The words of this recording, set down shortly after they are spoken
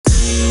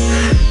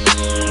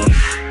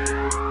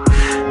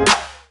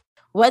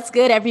What's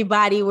good,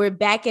 everybody? We're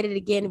back at it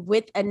again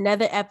with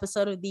another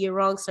episode of the You're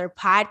Wrong, Sir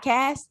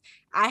podcast.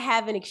 I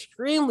have an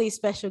extremely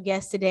special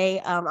guest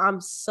today. I'm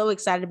so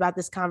excited about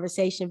this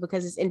conversation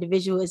because this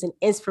individual is an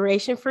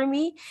inspiration for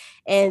me.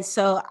 And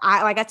so,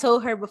 like I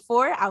told her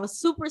before, I was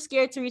super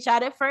scared to reach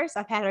out at first.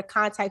 I've had her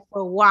contact for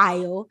a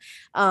while.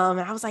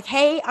 And I was like,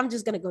 hey, I'm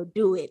just going to go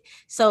do it.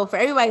 So, for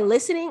everybody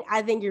listening,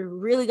 I think you're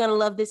really going to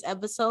love this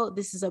episode.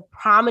 This is a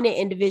prominent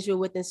individual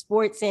within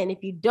sports. And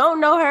if you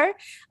don't know her,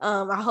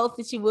 I hope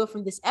that you will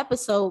from this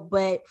episode,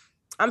 but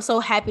I'm so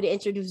happy to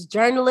introduce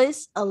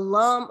journalist,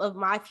 alum of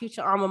my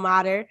future alma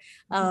mater,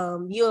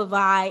 U of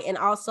I, and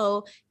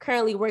also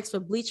currently works for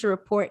Bleacher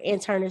Report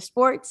and Turner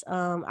Sports.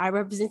 I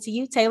represent to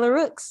you, Taylor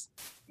Rooks.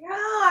 Yeah,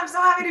 I'm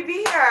so happy to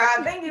be here.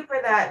 Thank you for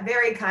that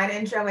very kind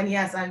intro. And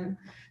yes, I'm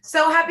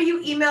so happy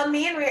you emailed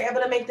me and we were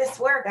able to make this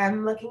work.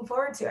 I'm looking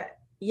forward to it.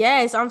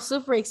 Yes, I'm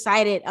super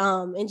excited.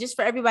 And just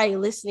for everybody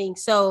listening,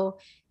 so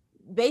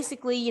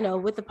basically,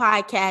 with the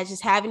podcast,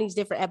 just having these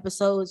different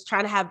episodes,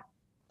 trying to have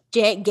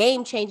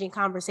game-changing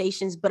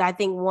conversations, but I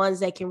think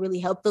ones that can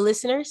really help the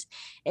listeners.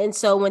 And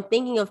so when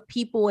thinking of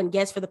people and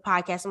guests for the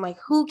podcast, I'm like,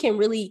 who can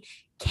really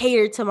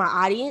cater to my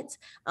audience,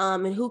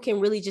 and who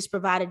can really just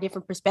provide a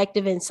different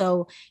perspective. And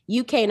so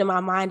you came to my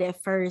mind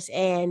at first.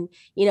 And,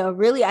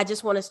 really, I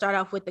just want to start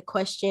off with the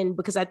question,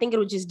 because I think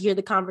it'll just gear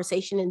the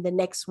conversation in the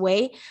next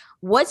way.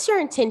 What's your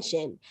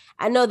intention?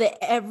 I know that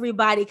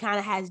everybody kind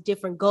of has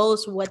different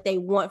goals for what they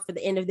want for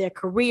the end of their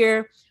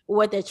career,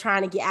 what they're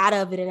trying to get out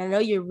of it. And I know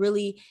you're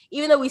really,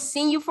 even though we've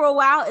seen you for a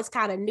while, it's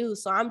kind of new.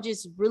 So I'm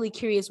just really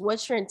curious,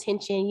 what's your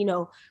intention?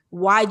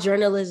 Why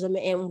journalism,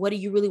 and what do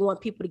you really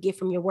want people to get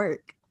from your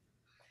work?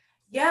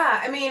 Yeah,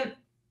 I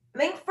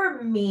think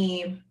for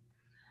me,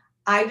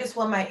 I just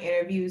want my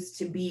interviews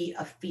to be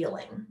a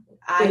feeling.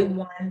 I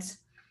want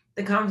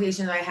the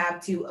conversation I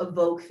have to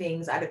evoke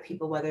things out of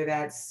people, whether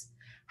that's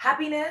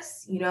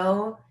happiness,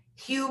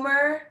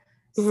 humor,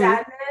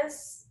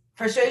 sadness,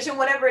 frustration,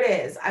 whatever it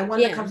is. I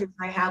want the conversation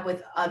I have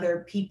with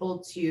other people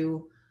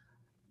to,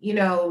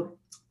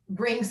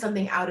 bring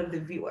something out of the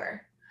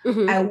viewer.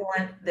 I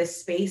want the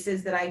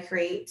spaces that I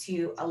create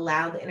to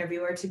allow the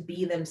interviewer to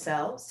be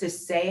themselves, to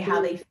say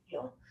how they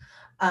feel,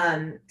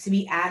 to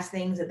be asked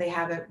things that they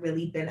haven't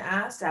really been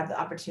asked, to have the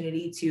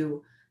opportunity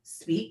to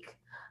speak.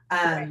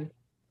 I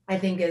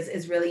think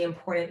is really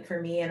important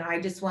for me. And I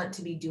just want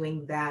to be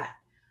doing that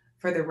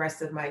for the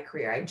rest of my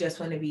career. I just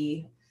want to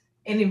be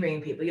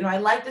interviewing people. I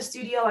like the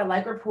studio, I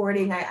like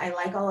reporting, I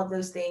like all of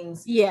those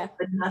things. Yeah.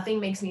 But nothing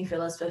makes me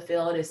feel as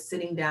fulfilled as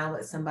sitting down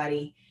with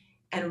somebody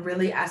and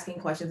really asking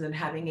questions and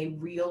having a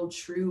real,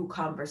 true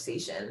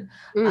conversation.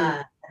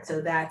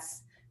 So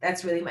that's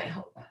really my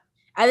hope.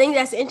 I think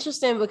that's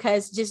interesting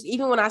because just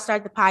even when I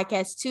started the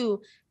podcast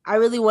too, I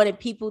really wanted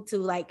people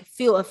to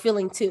feel a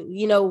feeling too,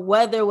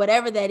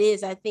 whatever that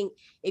is. I think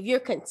if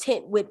you're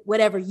content with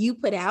whatever you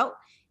put out,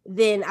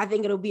 then I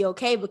think it'll be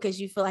okay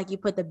because you feel like you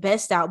put the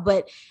best out.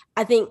 But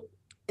I think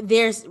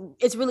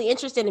it's really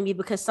interesting to me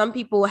because some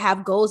people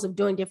have goals of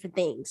doing different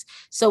things.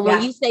 So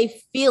when you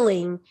say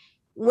feeling,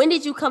 when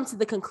did you come to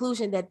the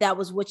conclusion that that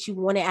was what you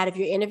wanted out of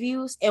your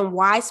interviews, and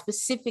why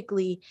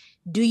specifically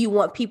do you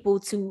want people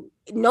to,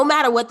 no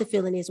matter what the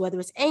feeling is, whether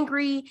it's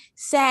angry,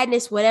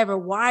 sadness, whatever,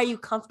 why are you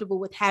comfortable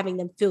with having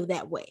them feel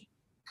that way?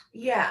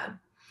 Yeah.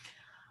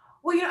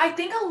 Well, I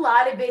think a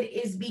lot of it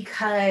is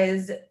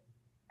because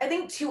I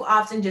think too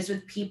often just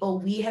with people,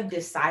 we have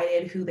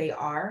decided who they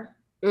are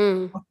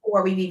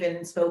before we've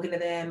even spoken to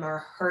them or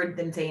heard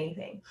them say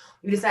anything.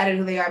 We decided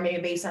who they are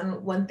maybe based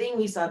on one thing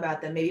we saw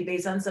about them, maybe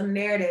based on some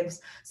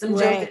narratives, some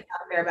jokes that's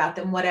out there about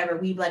them, whatever.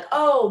 We've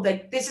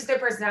this is their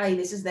personality,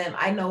 this is them.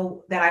 I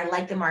know that I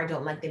like them or I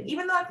don't like them,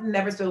 even though I've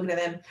never spoken to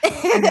them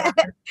and not heard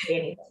them say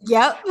anything.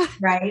 Yep.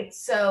 Right.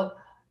 So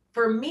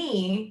for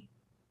me,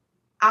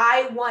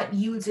 I want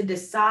you to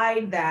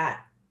decide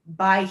that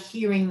by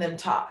hearing them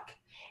talk.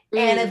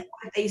 And if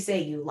what they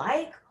say you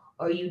like,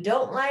 or you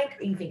don't like,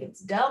 or you think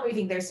it's dumb, or you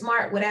think they're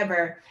smart,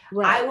 whatever,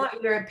 I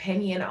want your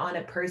opinion on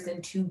a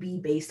person to be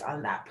based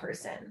on that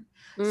person.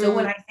 So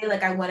when I say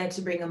I wanted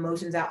to bring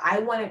emotions out, I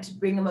wanted to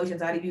bring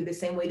emotions out of you the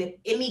same way that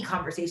any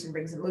conversation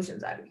brings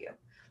emotions out of you.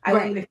 I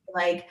want you to feel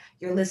like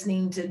you're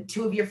listening to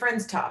two of your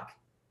friends talk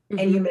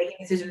and you're making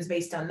decisions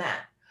based on that.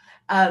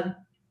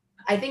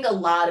 I think a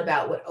lot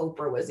about what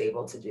Oprah was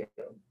able to do.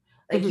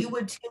 You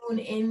would tune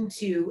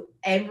into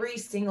every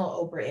single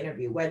Oprah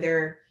interview,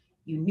 whether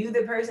you knew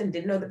the person,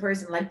 didn't know the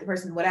person, liked the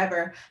person,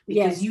 whatever,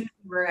 because you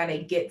were going to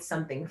get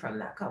something from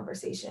that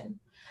conversation.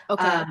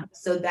 Okay.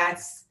 So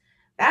that's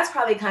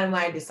probably kind of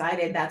why I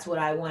decided that's what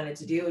I wanted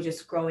to do,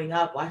 just growing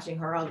up, watching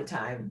her all the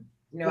time.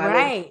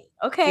 I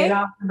would get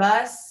off the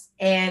bus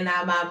and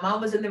my mom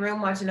was in the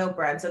room watching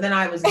Oprah. And so then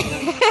I was in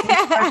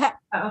the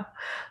room.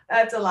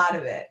 That's a lot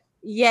of it.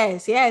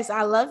 Yes,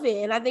 I love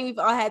it. And I think we've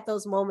all had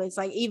those moments,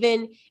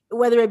 even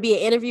whether it be an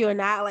interview or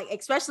not,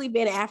 especially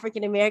being an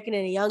African-American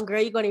and a young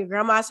girl, you go to your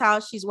grandma's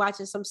house, she's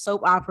watching some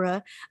soap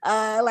opera,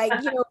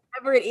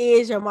 whatever it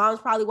is, your mom's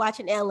probably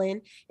watching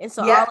Ellen. And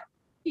so all the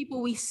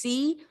people we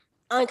see,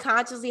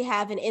 unconsciously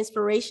have an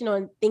inspiration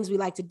on things we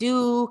like to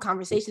do,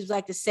 conversations we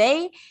like to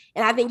say.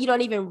 And I think you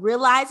don't even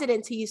realize it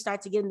until you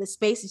start to get in the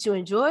space that you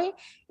enjoy.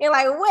 You're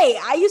like, wait,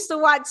 I used to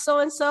watch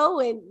so-and-so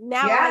and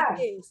now I like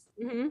Yeah. this.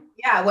 Mm-hmm.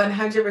 Yeah,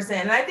 100%.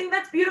 And I think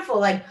that's beautiful.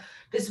 Like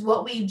just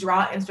what we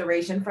draw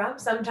inspiration from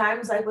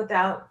sometimes, like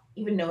without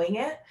even knowing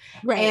it.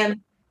 Right.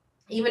 And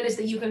even just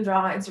that you can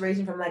draw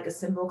inspiration from like a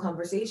simple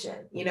conversation,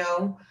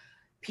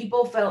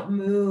 people felt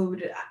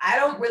moved. I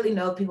don't really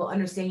know if people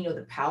understand,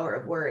 the power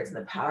of words and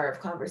the power of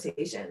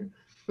conversation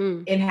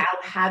and how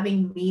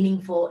having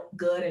meaningful,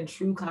 good and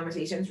true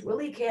conversations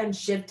really can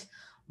shift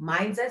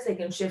mindsets. They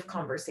can shift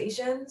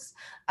conversations.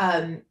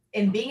 And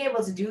being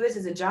able to do this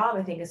as a job,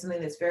 I think is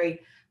something that's very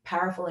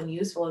powerful and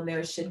useful. And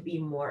there should be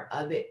more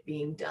of it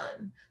being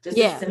done. Just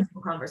a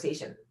simple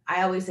conversation.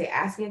 I always say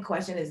asking a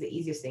question is the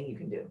easiest thing you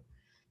can do.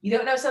 You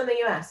don't know something,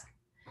 you ask.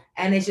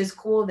 And it's just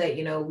cool that,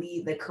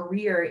 the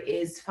career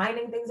is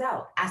finding things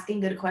out, asking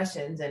good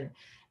questions and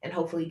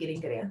hopefully getting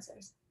good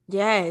answers.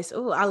 Yes.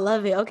 Oh, I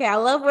love it. Okay. I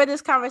love where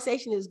this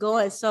conversation is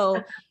going.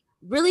 So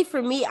really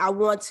for me,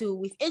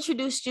 we've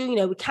introduced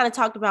you, we kind of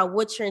talked about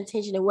what's your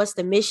intention and what's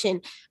the mission,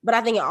 but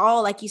I think it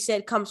all, like you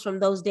said, comes from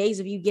those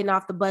days of you getting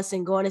off the bus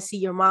and going to see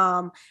your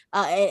mom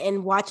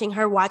and watching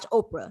her watch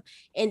Oprah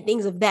and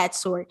things of that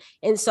sort.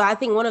 And so I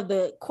think one of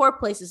the core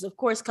places, of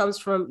course, comes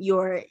from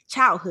your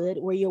childhood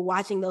where you're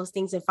watching those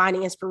things and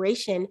finding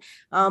inspiration.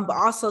 But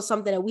also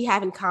something that we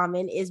have in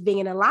common is being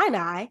an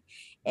Illini.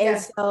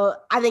 And so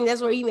I think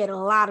that's where you made a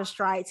lot of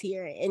strides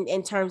here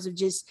in terms of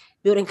just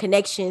building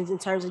connections, in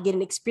terms of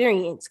getting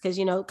experience, because,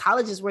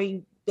 college is where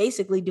you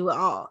basically do it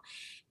all.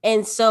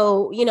 And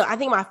so, I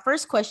think my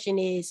first question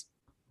is,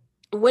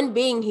 when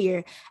being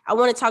here, I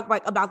want to talk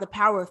about the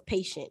power of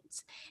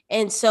patience.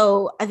 And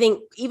so I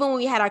think even when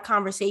we had our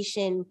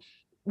conversation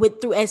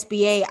through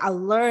SBA, I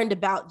learned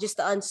about just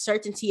the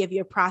uncertainty of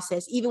your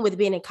process, even with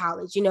being in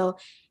college,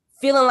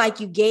 feeling like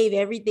you gave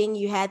everything,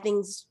 you had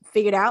things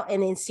figured out,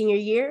 and then senior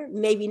year,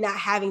 maybe not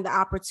having the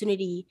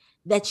opportunity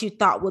that you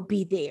thought would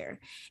be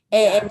there.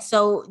 And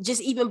so just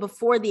even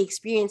before the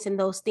experience and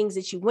those things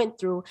that you went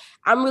through,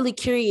 I'm really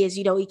curious,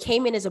 you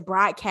came in as a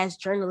broadcast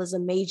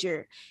journalism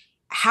major.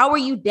 How were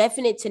you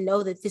definite to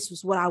know that this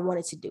was what I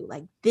wanted to do?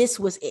 Like, this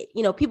was it.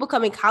 People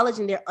come in college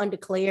and they're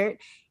undeclared.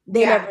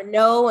 They never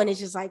know. And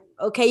it's just like,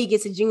 okay, you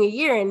get to junior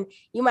year and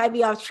you might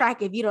be off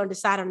track if you don't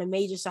decide on a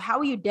major. So how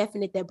were you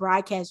definite that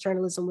broadcast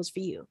journalism was for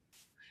you?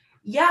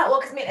 Yeah, well,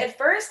 because at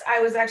first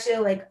I was actually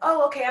like,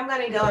 oh, okay, I'm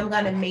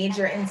going to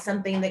major in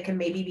something that can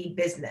maybe be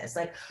business,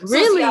 like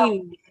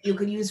really you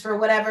could use for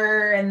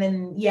whatever. And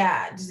then,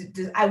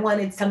 I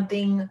wanted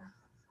something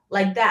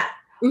like that.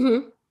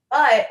 Mm-hmm.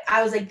 But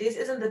I was like, this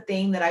isn't the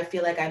thing that I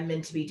feel like I'm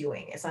meant to be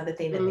doing. It's not the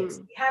thing that makes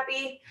me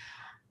happy.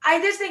 I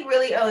just think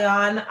really early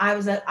on, I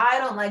was like, I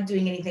don't like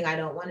doing anything I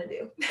don't want to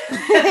do.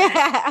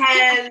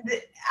 And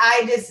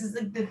I just,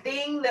 the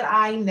thing that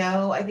I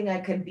know, I think I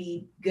could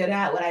be good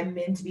at, what I'm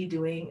meant to be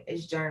doing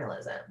is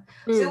journalism.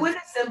 So it was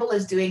as simple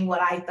as doing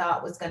what I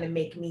thought was going to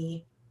make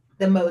me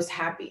the most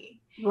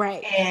happy.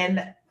 Right.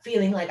 And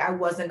feeling like I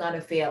wasn't going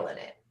to fail in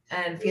it.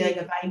 And feel like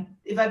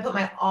if I put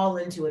my all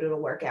into it,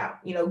 it'll work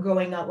out.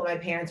 Growing up, what my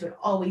parents would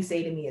always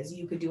say to me is,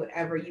 you could do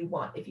whatever you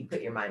want if you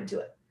put your mind to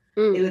it.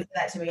 They would say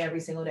that to me every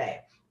single day.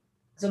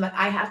 So I'm like,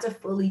 I have to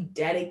fully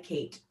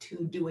dedicate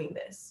to doing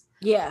this.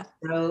 Yeah.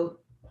 So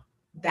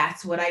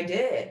that's what I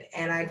did.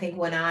 And I think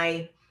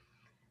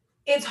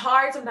it's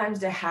hard sometimes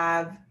to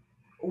have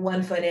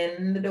one foot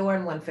in the door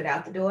and one foot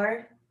out the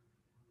door,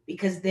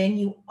 because then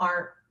you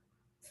aren't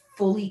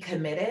fully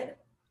committed.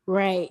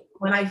 Right.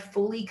 When I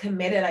fully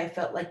committed, I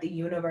felt like the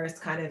universe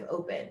kind of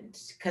opened,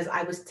 because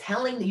I was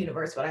telling the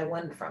universe what I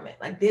wanted from it.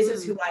 Like, this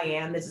is who I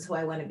am. This is who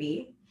I want to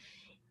be.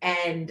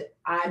 And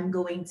I'm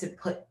going to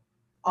put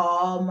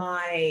all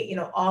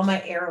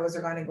my arrows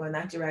are going to go in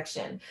that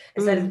direction,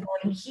 instead of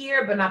going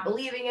here but not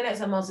believing in it.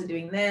 So I'm also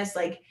doing this.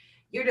 Like,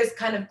 you're just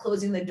kind of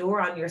closing the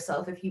door on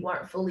yourself if you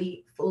aren't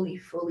fully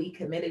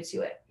committed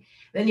to it.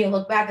 Then you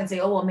look back and say,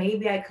 oh, well,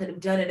 maybe I could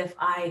have done it if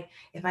I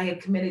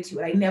had committed to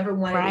it. I never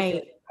wanted to feel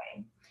that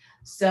way.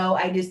 So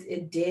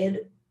it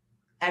did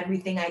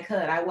everything I could.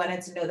 I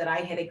wanted to know that I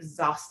had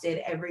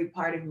exhausted every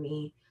part of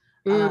me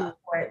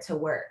for it to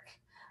work.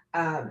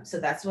 So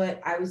that's what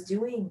I was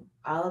doing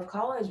all of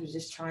college, was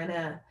just trying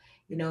to,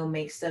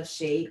 make stuff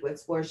shake with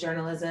sports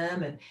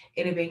journalism and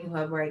interviewing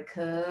whoever I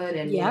could,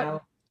 and,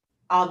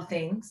 all the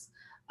things.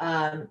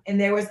 And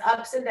there was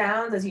ups and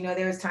downs, as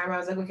there was time where I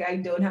was like, okay, I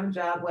don't have a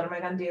job. What am I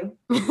going to do?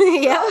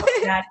 Yeah.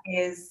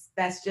 So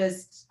that's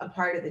just a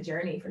part of the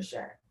journey for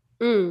sure.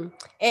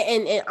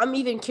 And I'm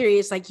even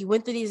curious, like, you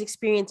went through these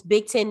experience,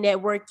 Big Ten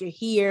Network, you're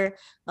here,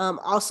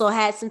 also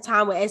had some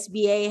time with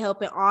SBA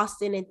helping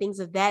Austin and things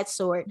of that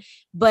sort.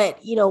 But,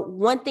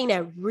 one thing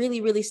that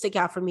really, really stuck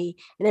out for me,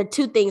 and there are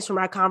two things from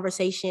our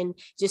conversation,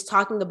 just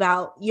talking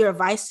about your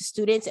advice to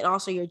students and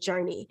also your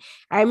journey.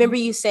 I remember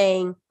you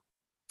saying,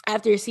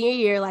 after your senior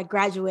year, like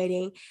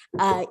graduating,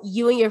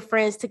 you and your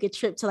friends took a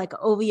trip to like an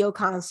OVO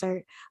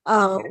concert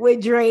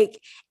with Drake.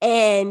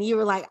 And you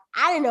were like,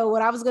 I didn't know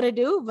what I was going to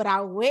do, but I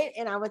went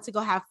to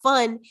go have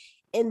fun.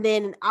 and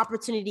then an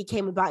opportunity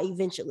came about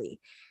eventually.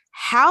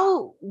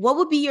 What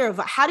would be your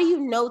advice? How do you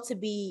know to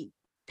be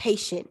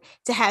patient,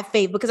 to have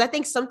faith? Because I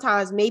think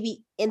sometimes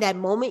maybe in that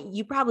moment,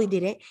 you probably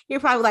didn't. You're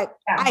probably like,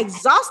 I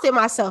exhausted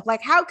myself.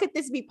 Like, how could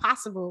this be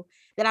possible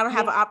that I don't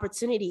have an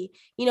opportunity?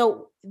 You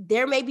know,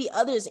 there may be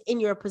others in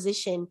your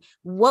position.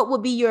 What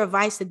would be your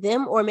advice to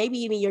them, or maybe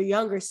even your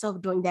younger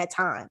self during that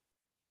time?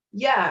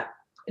 Yeah.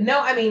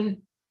 No, I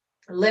mean,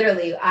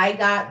 literally, I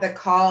got the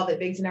call that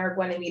Big Ten Network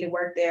wanted me to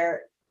work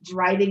there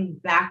driving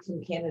back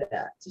from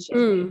Canada to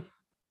Champaign.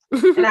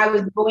 And I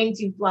was going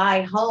to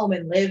fly home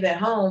and live at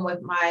home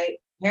with my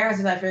parents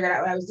as I figured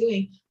out what I was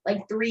doing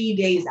like 3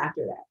 days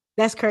after that.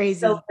 That's crazy.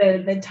 So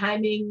the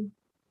timing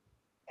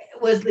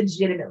was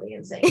legitimately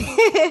insane.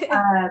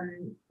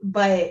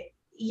 But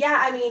yeah,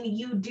 I mean,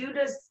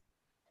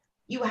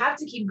 you have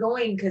to keep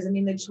going, because I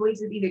mean, the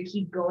choice is either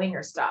keep going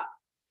or stop.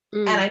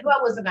 And I knew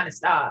I wasn't going to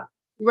stop.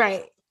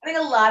 Right. I think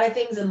a lot of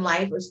things in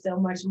life are so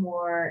much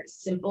more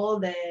simple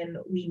than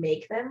we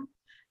make them.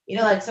 You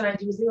know, like sometimes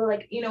people say, well,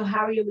 like, you know,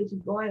 how are you able to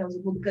keep going? I was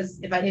like, well, because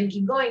if I didn't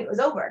keep going, it was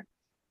over.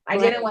 I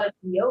didn't want it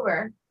to be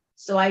over.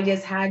 So I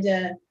just had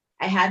to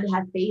have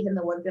faith in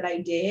the work that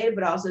I did,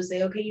 but also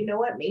say, okay, you know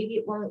what? Maybe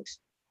it won't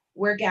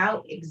work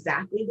out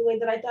exactly the way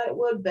that I thought it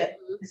would, but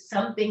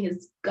something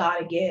has got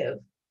to give.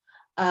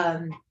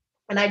 And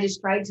I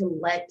just tried to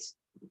let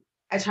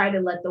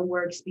the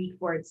work speak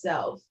for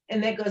itself.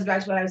 And that goes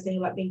back to what I was saying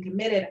about being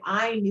committed.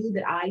 I knew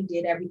that I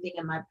did everything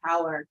in my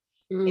power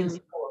in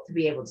school to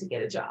be able to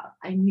get a job.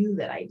 I knew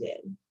that I did.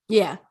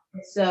 Yeah.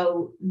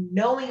 So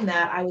knowing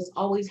that, I was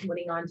always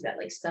holding on to that,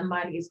 like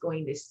somebody is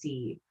going to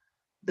see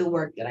the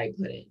work that I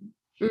put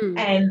in.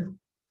 And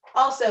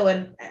also,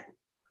 and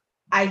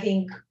I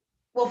think,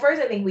 well,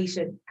 first, I think we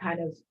should kind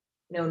of,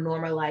 you know,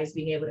 normalize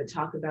being able to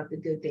talk about the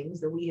good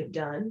things that we have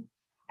done.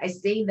 I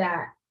say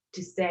that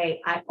to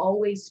say, I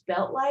always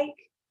felt like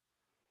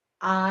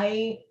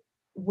I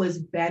was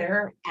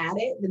better at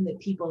it than the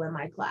people in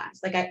my class.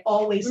 Like I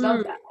always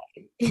felt that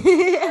way.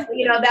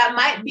 You know, that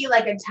might be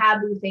like a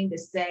taboo thing to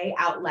say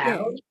out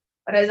loud,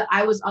 but as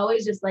I was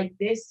always just like,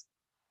 this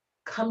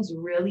comes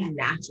really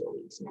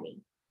naturally to me.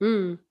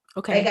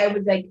 Okay. Like I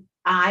was like,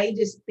 I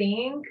just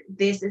think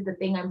this is the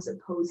thing I'm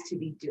supposed to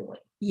be doing.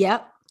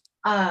 Yep.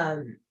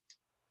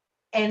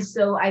 And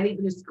so I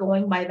think just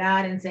going by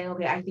that and saying,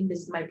 okay, I think this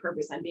is my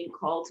purpose. I'm being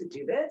called to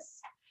do this.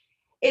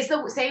 It's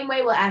the same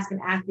way we'll ask an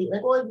athlete,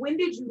 like, well, when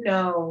did you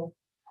know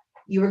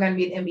you were going to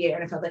be an NBA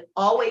or NFL? Like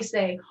always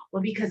say,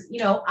 well, because, you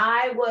know,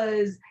 I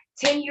was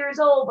 10 years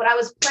old, but I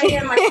was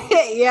playing like,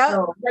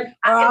 like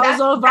I was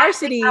on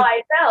varsity. How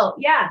I felt.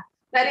 Yeah,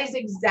 that is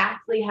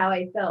exactly how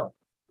I felt.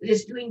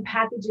 Just doing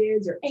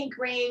packages or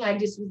anchoring.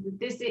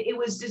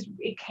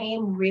 It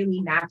came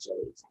really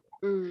naturally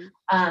to me.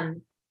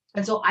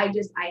 And so I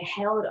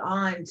held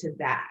on to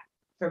that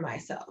for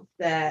myself,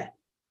 that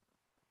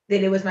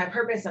it was my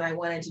purpose and I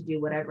wanted to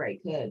do whatever I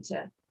could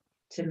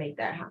to make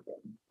that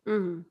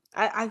happen.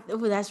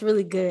 That's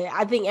really good.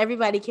 I think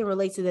everybody can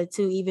relate to that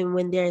too, even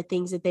when there are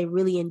things that they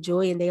really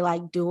enjoy and they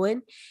like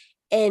doing.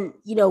 And,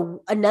 you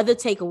know, another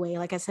takeaway,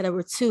 like I said, there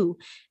were two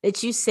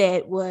that you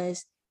said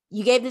was,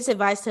 you gave this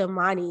advice to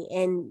Imani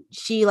and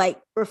she like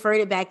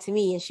referred it back to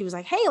me. And she was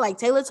like, hey, like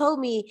Taylor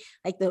told me,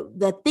 like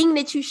the thing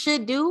that you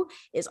should do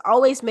is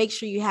always make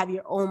sure you have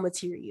your own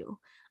material.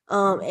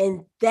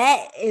 And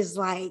that is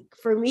like,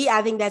 for me,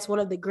 I think that's one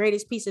of the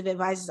greatest pieces of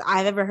advice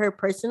I've ever heard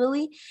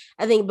personally.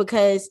 I think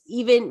because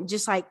even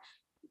just like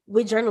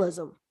with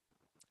journalism,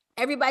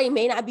 everybody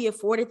may not be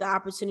afforded the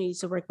opportunity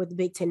to work with the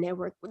Big Ten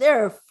Network.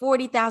 There are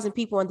 40,000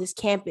 people on this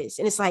campus.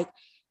 And it's like,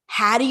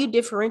 how do you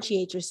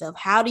differentiate yourself?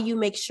 How do you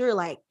make sure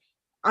like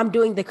I'm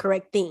doing the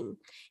correct thing?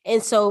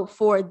 And so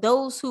for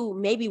those who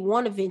maybe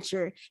want to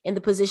venture in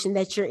the position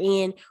that you're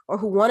in, or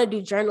who want to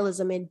do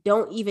journalism and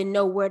don't even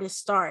know where to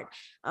start,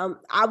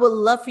 I would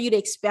love for you to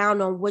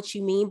expound on what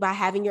you mean by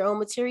having your own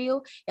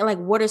material, and like,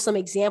 what are some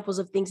examples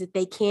of things that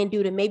they can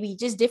do to maybe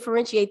just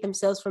differentiate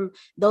themselves from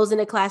those in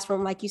the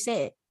classroom, like you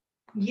said.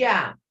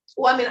 Yeah.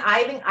 Well, I mean,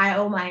 I think I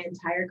owe my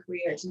entire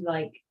career to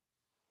like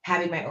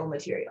having my own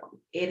material.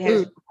 It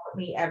has helped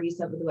me every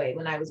step of the way.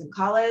 When I was in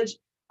college,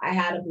 I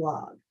had a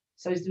blog.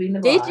 So I was doing the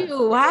blog. Did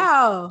you?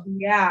 Wow.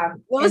 Yeah.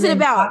 What was it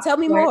about? Tell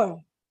me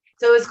more.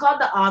 So it's called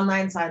the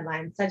Online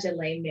Sideline. Such a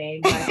lame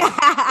name. But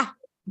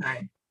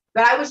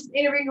I was just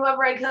interviewing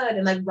whoever I could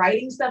and like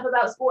writing stuff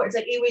about sports.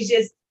 Like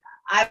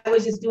I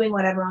was just doing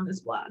whatever on this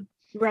blog.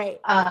 Right.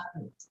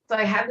 So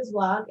I had this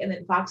blog, and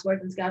then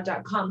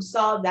foxsportsandscout.com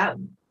saw that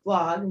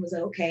blog and was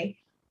like, okay,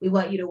 we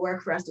want you to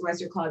work for us the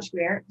rest of your college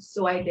career.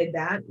 So I did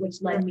that,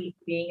 which led me to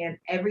being at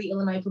every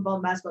Illinois football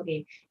and basketball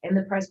game, in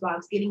the press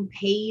box, getting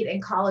paid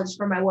in college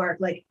for my work,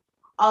 like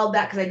all of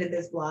that because I did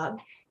this blog.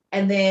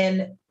 And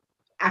then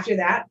after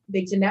that,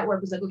 Big Ten Network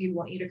was like, okay, we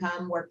want you to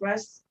come work for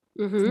us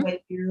when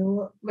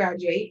you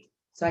graduate.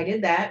 So I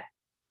did that.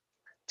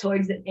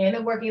 Towards the end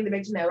of working at the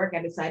Big Ten Network,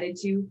 I decided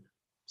to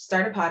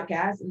start a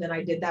podcast. And then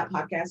I did that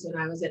podcast when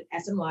I was at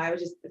SNY. It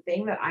was just the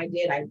thing that I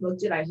did. I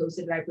booked it, I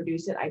hosted it, I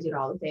produced it, I did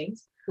all the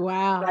things.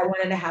 Wow. But I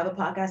wanted to have a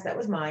podcast that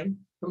was mine.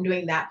 From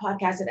doing that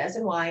podcast at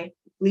SNY,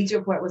 Bleacher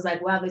Report was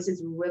like, wow, this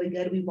is really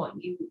good. We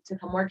want you to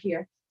come work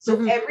here.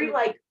 So every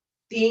like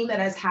thing that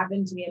has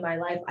happened to me in my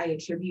life, I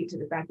attribute to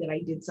the fact that I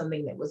did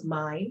something that was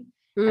mine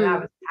and I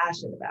was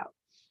passionate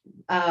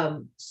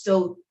about.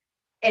 So,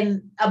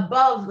 and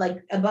above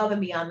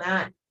and beyond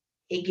that,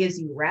 it gives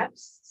you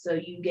reps. So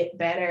you get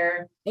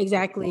better.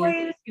 Exactly.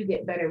 Voice, you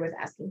get better with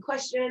asking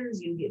questions.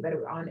 You get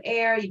better on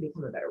air. You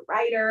become a better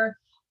writer.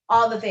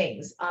 All the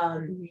things.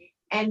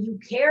 And you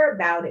care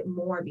about it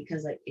more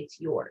because like it's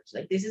yours.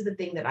 Like this is the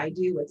thing that I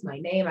do. It's my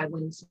name. I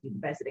want it to be the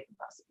best that it can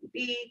possibly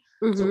be.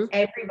 So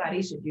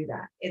everybody should do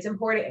that. It's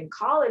important in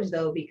college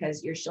though,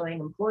 because you're showing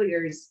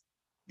employers,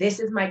 this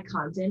is my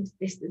content.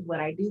 This is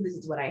what I do. This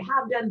is what I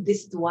have done.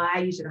 This is why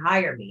you should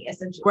hire me,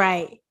 essentially.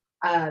 Right.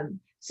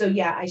 So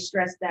yeah, I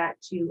stress that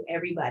to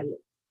everybody.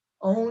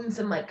 Own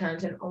some like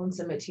content, own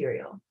some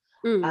material.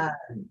 And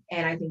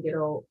I think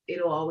it'll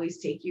always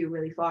take you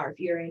really far. If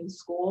you're in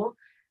school,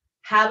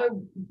 have a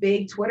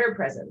big Twitter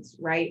presence,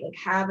 right? Like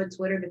have a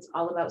Twitter that's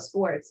all about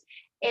sports.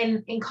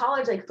 And in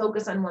college, like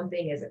focus on one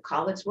thing. Is it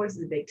college sports?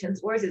 Is it Big Ten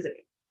sports? Is it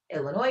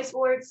Illinois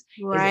sports?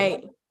 Right.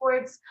 Is it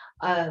sports?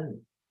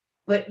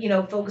 But you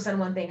know, focus on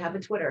one thing. Have a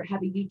Twitter,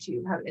 have a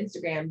YouTube, have an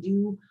Instagram,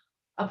 do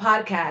a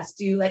podcast,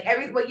 do like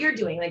what you're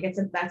doing. Like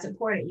that's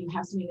important. You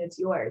have something that's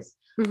yours.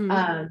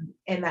 And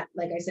that,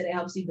 like I said, it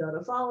helps you build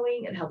a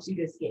following. It helps you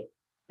just get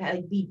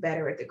like be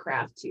better at the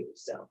craft too.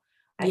 So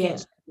I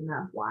think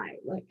enough why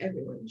like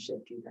everyone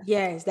should do that.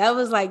 Yes, that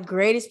was like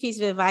greatest piece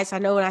of advice. I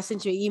know when I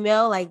sent you an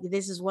email, like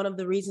this is one of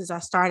the reasons I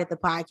started the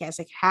podcast.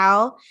 Like,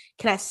 how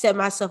can I set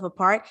myself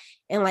apart?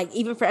 And like,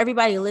 even for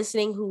everybody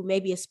listening who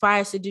maybe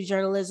aspires to do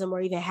journalism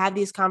or even have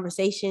these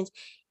conversations,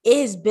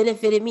 it has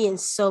benefited me in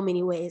so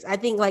many ways. I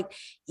think like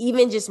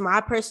even just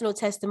my personal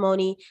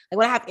testimony, like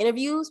when I have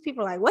interviews,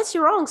 people are like, what's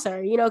your wrong,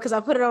 sir? You know, because I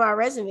put it on my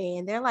resume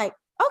and they're like,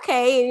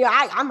 okay, you know,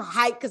 I'm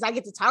hyped because I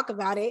get to talk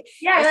about it.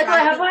 Yeah, that's why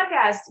I have a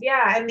podcast.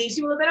 Yeah, and these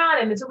people have been on,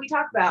 and that's what we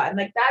talk about, and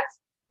like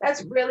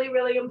that's really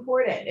really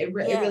important. It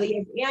really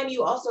is, and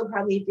you also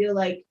probably feel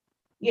like,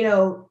 you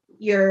know,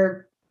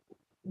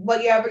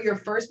 whatever your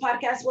first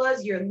podcast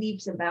was, your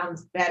leaps and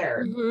bounds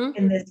better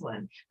in this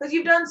one because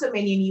you've done so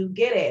many and you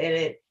get it,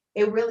 and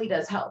it really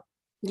does help.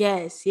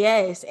 Yes.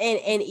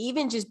 And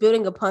even just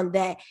building upon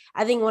that,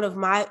 I think one of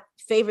my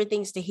favorite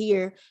things to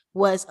hear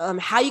was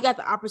how you got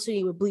the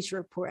opportunity with Bleacher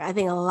Report. I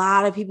think a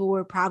lot of people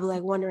were probably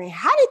like wondering,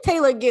 how did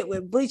Taylor get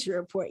with Bleacher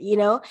Report, you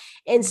know?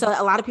 And so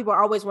a lot of people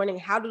are always wondering,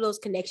 how do those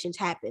connections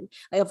happen?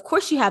 Like, of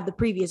course you have the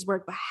previous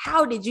work, but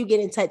how did you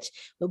get in touch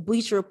with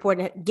Bleacher Report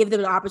and give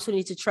them the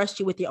opportunity to trust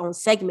you with your own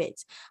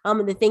segments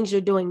and the things you're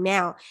doing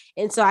now?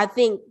 And so I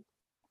think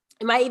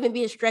it might even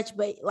be a stretch,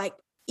 but like,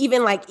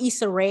 even like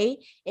Issa Rae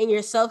and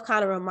yourself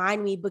kind of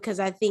remind me, because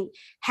I think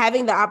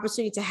having the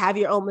opportunity to have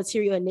your own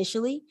material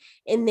initially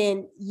and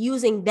then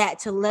using that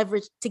to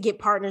leverage to get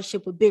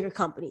partnership with bigger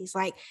companies.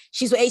 Like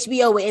she's with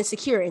HBO with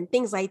Insecure and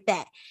things like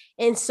that.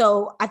 And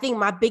so I think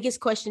my biggest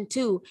question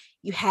too,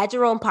 you had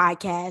your own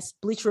podcast,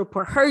 Bleacher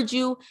Report heard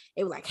you.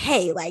 They were like,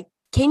 hey, like,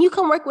 can you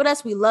come work with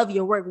us? We love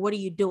your work. What are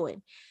you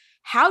doing?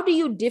 How do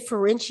you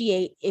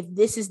differentiate if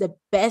this is the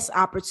best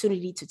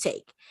opportunity to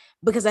take?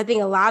 Because I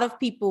think a lot of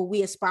people,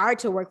 we aspire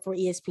to work for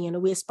ESPN or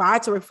we aspire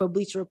to work for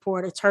Bleacher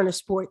Report or Turner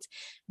Sports.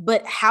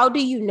 But how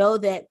do you know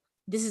that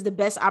this is the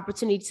best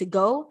opportunity to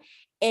go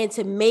and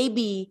to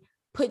maybe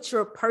put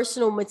your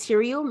personal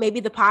material, maybe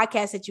the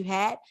podcast that you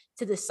had,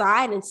 to the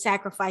side and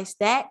sacrifice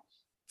that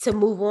to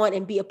move on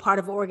and be a part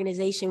of an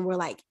organization where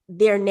like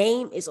their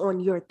name is on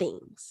your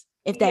things,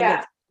 if that makes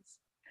sense?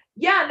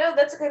 Yeah, no,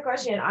 that's a good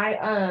question.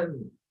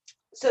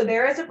 So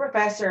there is a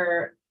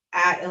professor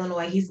at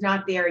Illinois. He's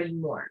not there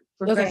anymore.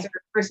 Professor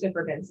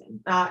Christopher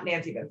Benson, not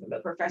Nancy Benson,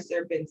 but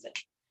Professor Benson.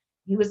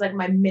 He was like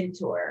my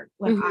mentor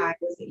when I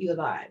was at U of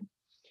I.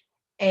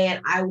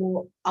 And I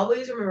will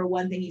always remember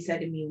one thing he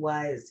said to me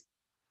was,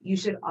 you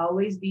should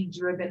always be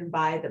driven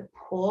by the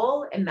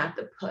pull and not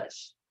the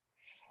push.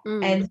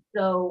 And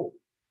so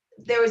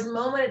there was a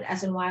moment at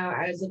SNY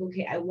where I was like,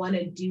 okay, I want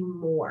to do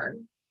more.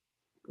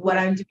 What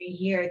I'm doing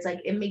here, it's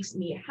like, it makes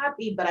me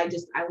happy, but I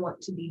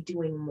want to be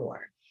doing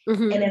more.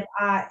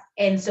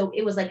 And so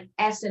it was like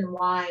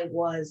SNY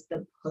was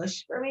the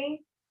push for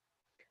me.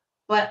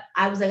 But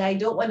I was like, I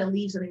don't want to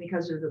leave something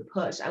because of the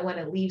push. I want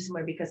to leave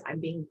somewhere because I'm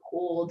being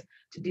pulled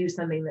to do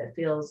something that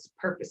feels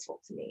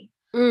purposeful to me.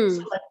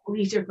 So like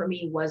Bleacher for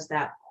me was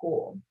that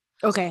pull.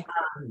 Okay.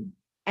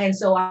 And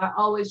so I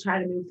always try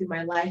to move through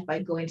my life by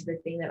going to the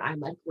thing that I'm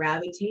like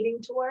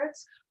gravitating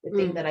towards, the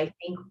thing that I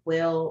think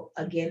will,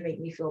 again, make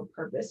me feel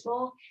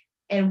purposeful.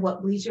 And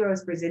what Bleacher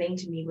was presenting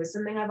to me was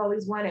something I've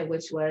always wanted,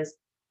 which was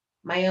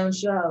my own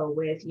show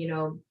with, you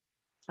know,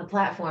 a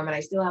platform, and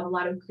I still have a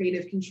lot of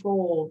creative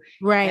control.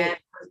 Right. And I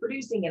was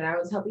producing it, and I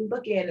was helping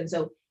book it. And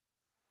so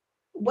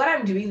what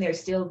I'm doing there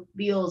still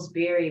feels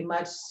very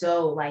much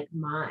so like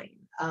mine,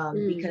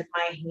 because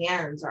my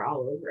hands are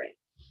all over it.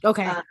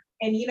 Okay.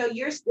 And you know,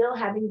 you still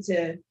have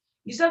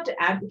to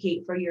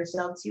advocate for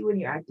yourself too when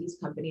you're at these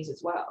companies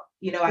as well.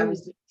 You know, I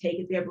was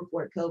taken there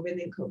before COVID,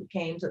 then COVID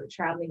came, so the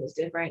traveling was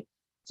different.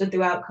 So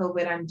throughout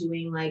COVID, I'm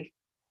doing like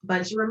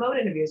bunch of remote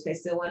interviews. I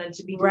still wanted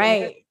to be doing it.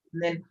 Right.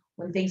 And then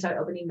when things started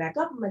opening back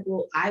up, I'm like,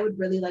 well, I would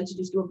really like to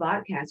just do a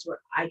podcast where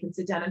I can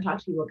sit down and talk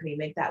to people. Can we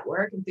make that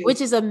work? And through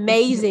Which is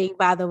amazing,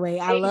 by the way.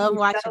 I thank love you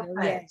watching so them.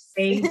 much. Yes.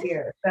 Thank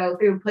you. So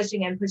through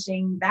pushing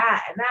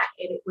that,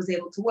 it was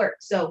able to work.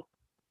 So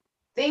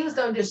things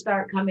don't just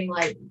start coming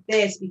like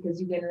this because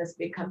you get in this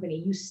big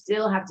company. You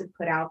still have to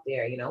put out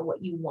there,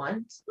 what you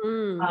want.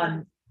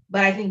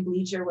 But I think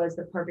Bleacher was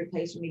the perfect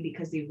place for me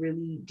because they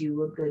really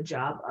do a good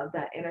job of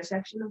that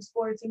intersection of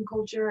sports and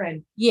culture.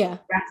 And yeah,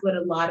 that's what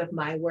a lot of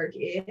my work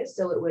is.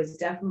 So it was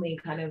definitely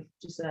kind of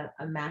just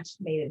a match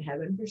made in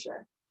heaven for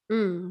sure.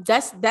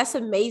 That's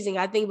amazing.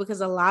 I think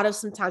because a lot of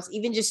sometimes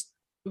even just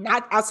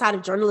not outside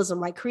of journalism,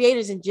 like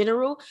creators in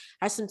general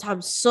are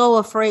sometimes so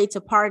afraid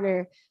to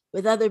partner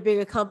with other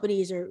bigger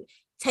companies or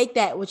take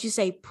that what you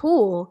say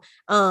pool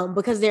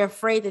because they're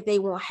afraid that they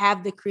won't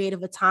have the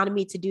creative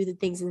autonomy to do the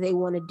things that they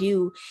want to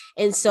do.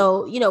 And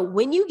so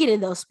when you get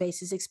in those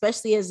spaces,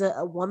 especially as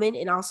a woman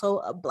and also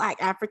a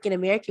Black African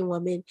American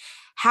woman,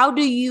 how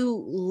do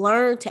you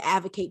learn to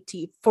advocate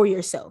for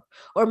yourself?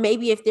 Or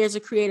maybe if there's a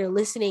creator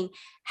listening,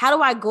 how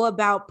do I go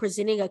about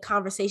presenting a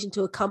conversation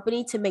to a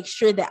company to make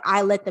sure that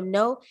I let them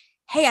know,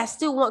 hey, I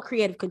still want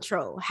creative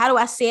control? How do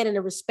I say it in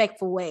a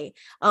respectful way,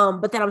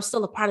 but that I'm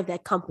still a part of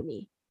that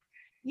company?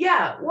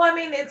 Yeah, well, I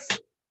mean,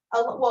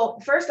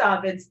 first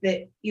off, it's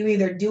that you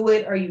either do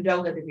it or you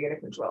don't get the creative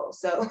control.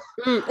 So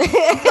you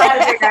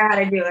gotta figure out how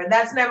to do it.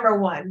 That's number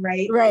one,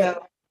 right? Right.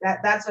 So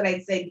that's what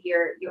I'd say.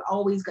 You're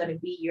always going to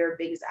be your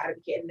biggest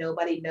advocate, and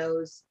nobody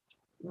knows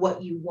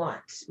what you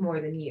want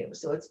more than you.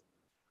 So it's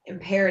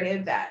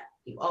imperative that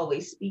you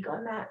always speak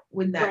on that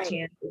when that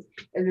chance is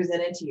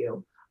presented to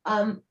you.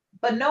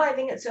 But no, I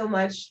think it's so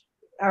much,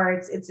 or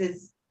it's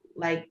as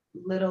like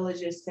little as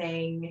just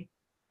saying,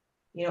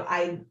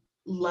 I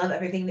love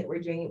everything that we're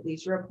doing at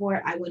Bleacher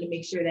Report. I want to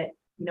make sure that,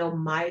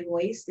 my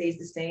voice stays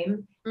the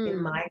same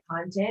in my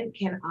content.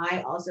 Can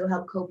I also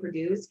help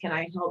co-produce? Can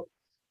I help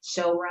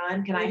show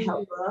run? Can I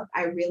help book?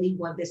 I really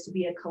want this to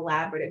be a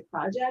collaborative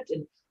project.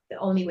 And the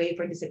only way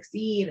for it to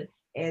succeed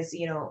is,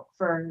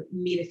 for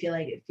me to feel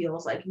like it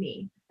feels like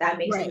me. That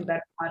makes it a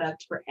better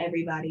product for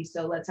everybody.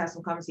 So let's have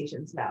some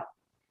conversations about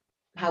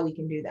how we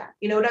can do that.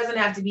 It doesn't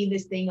have to be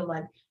this thing of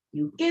like,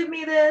 you give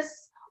me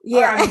this.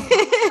 Yeah.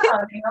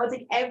 It's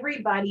like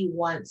everybody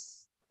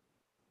wants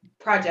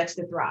projects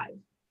to thrive.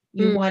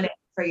 You want it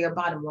for your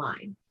bottom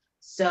line.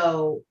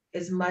 So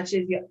as much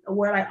as a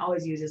word I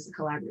always use is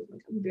collaborative.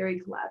 Like I'm very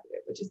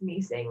collaborative, which is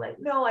me saying like,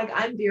 no, like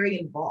I'm very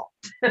involved.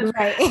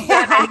 Right.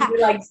 I need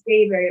to like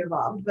stay very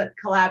involved, but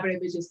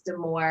collaborative is just a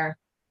more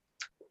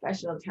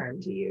professional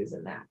term to use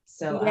in that.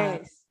 So,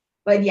 yes.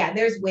 But yeah,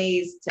 there's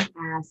ways to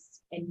ask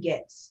and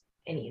get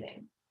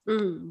anything.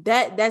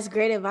 That's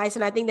great advice.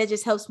 And I think that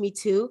just helps me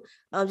too.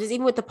 Just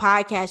even with the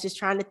podcast, just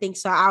trying to think.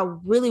 So I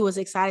really was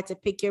excited to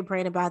pick your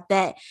brain about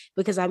that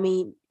because I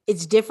mean,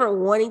 it's different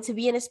wanting to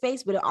be in a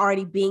space, but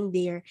already being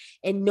there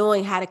and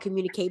knowing how to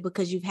communicate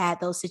because you've had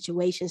those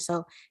situations.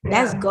 So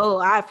that's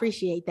gold. I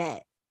appreciate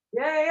that.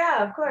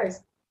 Yeah, of course.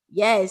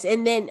 Yes.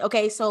 And then,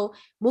 okay, so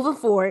moving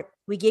forward,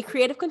 we get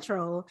creative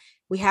control,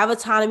 we have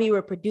autonomy,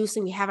 we're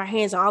producing, we have our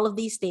hands on all of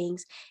these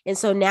things. And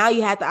so now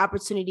you have the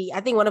opportunity.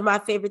 I think one of my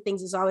favorite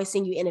things is always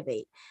seeing you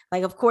innovate.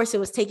 Like, of course, it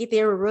was Take It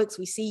There with Rooks.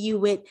 We see you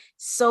with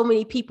so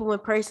many people in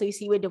person. We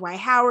see you with Dwight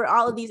Howard,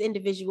 all of these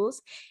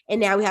individuals. And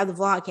now we have the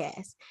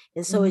vlogcast.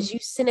 And so as you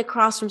sit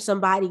across from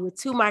somebody with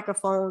two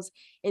microphones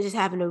and just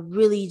having a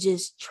really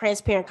just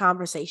transparent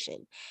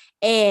conversation.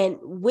 And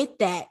with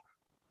that,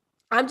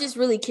 I'm just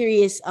really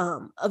curious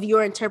of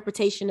your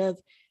interpretation of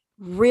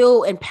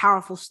real and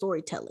powerful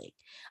storytelling.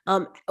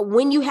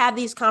 When you have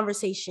these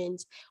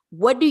conversations,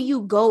 what do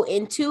you go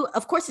into?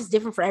 Of course, it's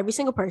different for every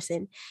single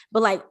person,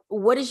 but like,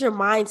 what is your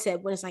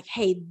mindset when it's like,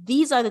 hey,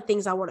 these are the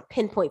things I want to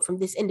pinpoint from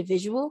this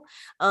individual?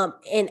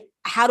 And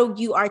how do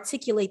you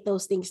articulate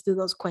those things through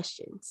those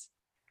questions?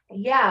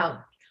 Yeah.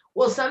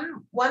 Well,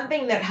 one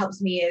thing that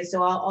helps me is,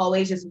 so I'll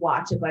always just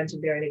watch a bunch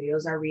of their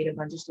interviews. I read a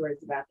bunch of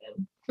stories about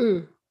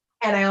them.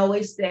 And I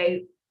always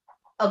say,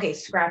 okay,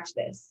 scratch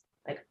this.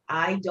 Like,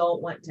 I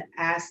don't want to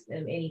ask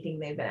them anything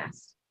they've been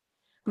asked.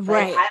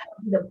 Right. Like, I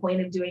don't see the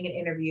point of doing an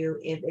interview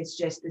if it's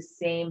just the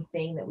same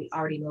thing that we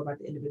already know about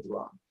the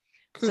individual.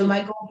 So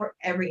my goal for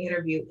every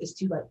interview is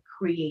to like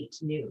create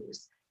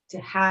news, to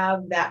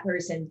have that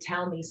person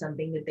tell me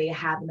something that they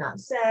have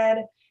not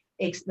said,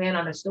 expand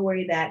on a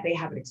story that they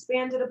haven't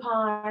expanded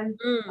upon.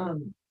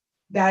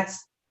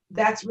 That's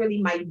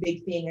really my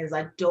big thing is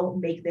like,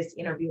 don't make this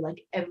interview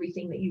like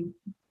everything that you've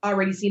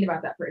already seen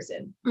about that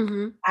person.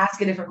 Ask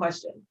a different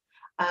question.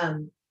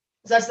 So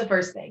that's the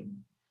first thing.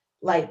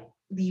 Like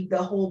the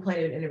whole point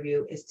of an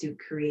interview is to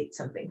create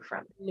something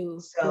from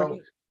it. So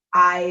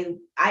I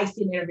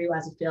see an interview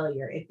as a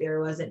failure if there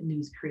wasn't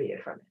news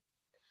created from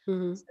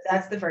it. So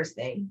that's the first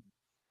thing.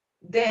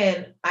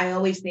 Then I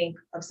always think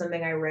of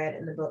something I read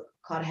in the book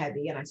called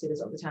Heavy, and I say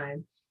this all the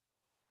time.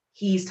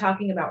 He's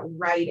talking about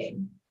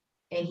writing,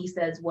 and he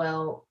says,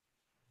 well,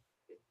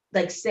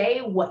 like say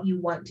what you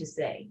want to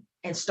say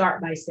and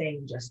start by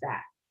saying just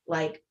that.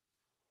 Like,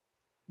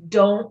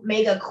 don't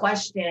make a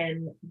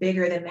question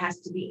bigger than it has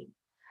to be.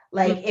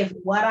 Like if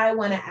what I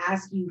want to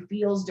ask you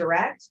feels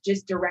direct,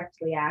 just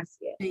directly ask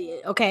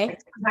it. Okay.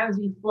 Like sometimes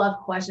we fluff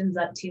questions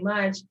up too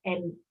much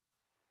and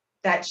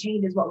that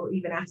changes what we're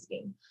even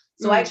asking.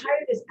 So I try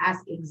to just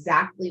ask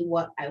exactly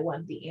what I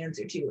want the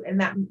answer to.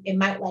 And that it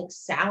might like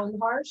sound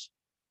harsh,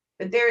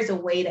 but there is a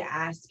way to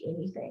ask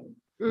anything.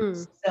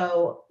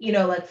 So, you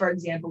know, like for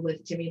example,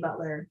 with Jimmy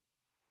Butler,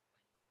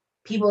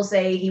 people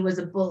say he was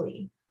a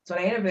bully. So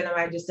when I interviewed him,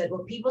 I just said,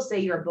 well, people say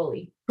you're a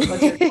bully.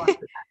 What's your response to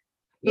that?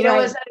 You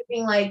know, instead of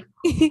being like,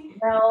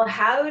 well,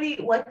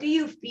 what do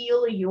you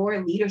feel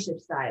your leadership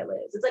style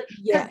is? It's like,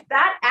 because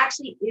that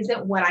actually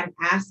isn't what I'm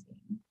asking.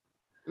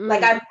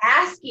 Like I'm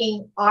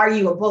asking, are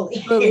you a bully?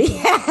 You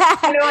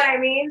know what I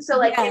mean? So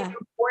like it's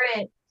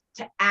important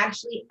to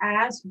actually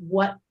ask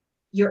what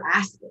you're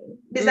asking.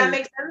 Does that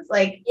make sense?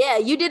 Like, yeah,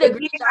 you did a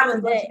great job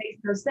of that.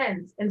 Makes no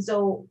sense. And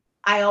so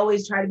I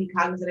always try to be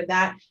cognizant of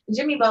that. And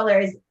Jimmy Butler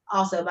is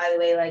also, by the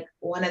way, like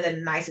one of the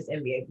nicest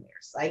NBA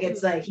players. Like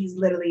it's like he's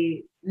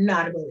literally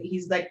not a bully.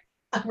 He's like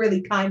a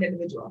really kind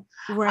individual.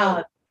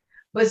 Right.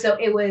 But so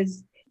it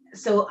was.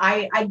 So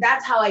I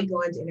that's how I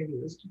go into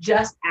interviews.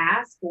 Just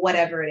ask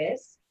whatever it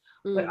is,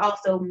 but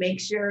also make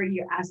sure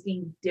you're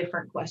asking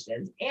different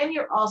questions, and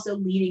you're also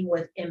leading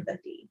with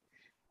empathy.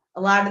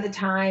 A lot of the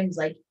times,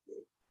 like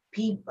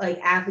people, like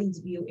athletes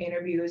view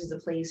interviews as a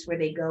place where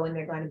they go and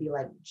they're going to be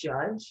like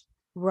judged.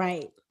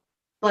 Right.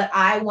 But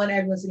I want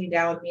everyone sitting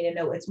down with me to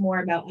know it's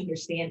more about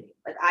understanding.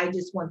 Like I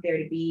just want there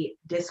to be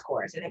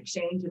discourse and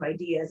exchange of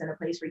ideas and a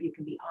place where you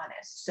can be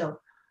honest. So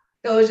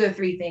those are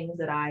 3 things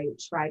that I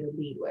try to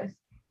lead with.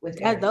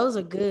 Those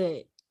are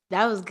good.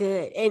 That was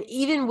good. And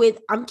even with,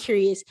 I'm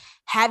curious,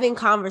 having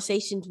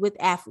conversations with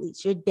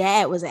athletes. Your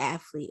dad was an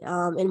athlete,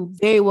 and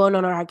very well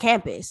known on our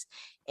campus.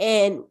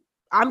 And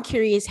I'm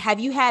curious, have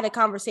you had a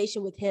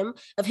conversation with him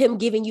of him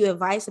giving you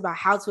advice about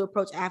how to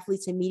approach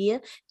athletes in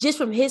media, just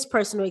from his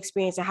personal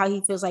experience and how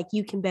he feels like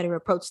you can better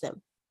approach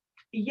them?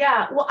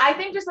 Yeah, well, I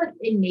think just like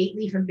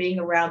innately from being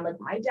around like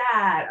my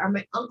dad or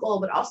my uncle,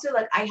 but also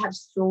like I have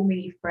so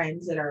many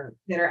friends that are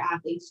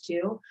athletes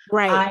too.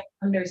 Right. I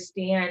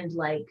understand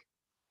like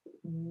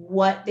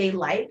what they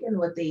like and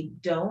what they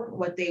don't,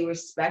 what they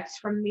respect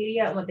from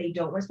media and what they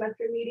don't respect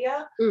from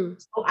media.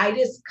 So I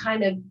just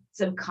kind of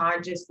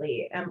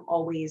subconsciously am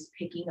always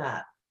picking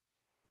up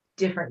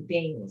different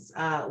things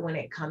when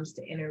it comes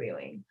to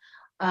interviewing.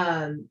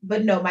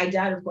 But no, my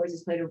dad, of course,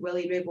 has played a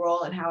really big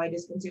role in how I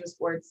just consume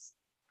sports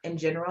in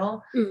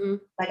general.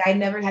 Like I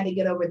never had to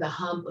get over the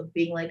hump of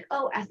being like,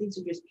 oh, athletes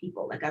are just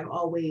people. Like I've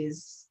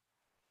always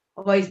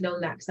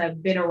known that because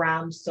I've been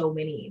around so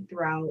many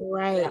throughout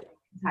that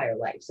entire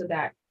life. So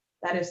that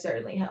has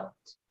certainly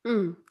helped.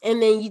 And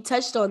then you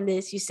touched on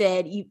this. You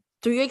said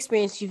through your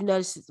experience, you've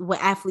noticed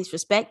what athletes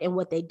respect and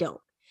what they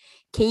don't.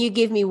 Can you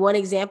give me one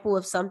example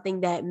of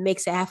something that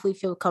makes an athlete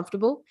feel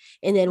comfortable,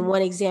 and then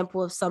one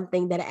example of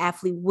something that an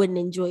athlete wouldn't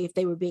enjoy if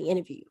they were being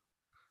interviewed?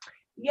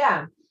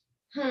 Yeah.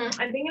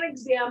 I think an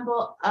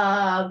example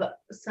of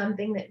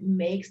something that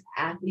makes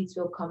athletes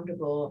feel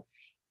comfortable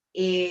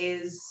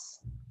is,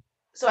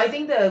 so I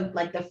think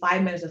the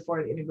 5 minutes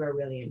before the interview are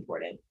really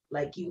important.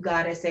 Like you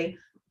gotta say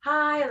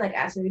hi, like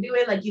ask how you're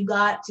doing. Like you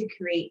got to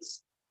create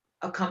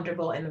a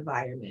comfortable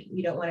environment.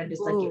 You don't want to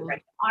just like get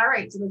ready. All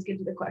right, so let's get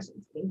to the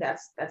questions. I think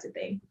that's a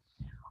thing.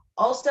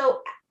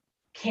 Also,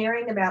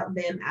 caring about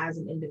them as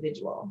an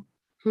individual,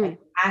 like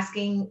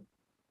asking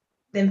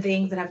them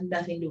things that have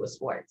nothing to do with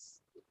sports.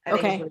 I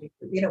think it's really,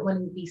 they don't want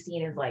to be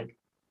seen as like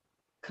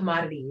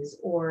commodities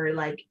or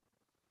like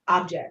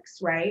objects,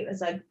 right?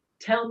 It's like,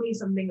 tell me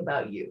something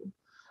about you.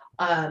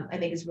 I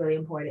think it's really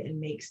important and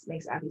makes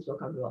athletes feel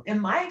comfortable. In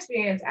my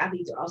experience,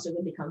 athletes are also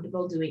really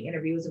comfortable doing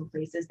interviews in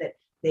places that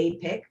they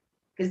pick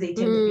because they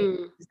tend to pick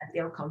places that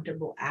they're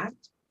comfortable at.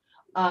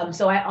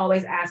 So I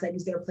always ask, like,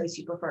 is there a place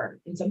you prefer?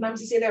 And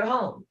sometimes they say their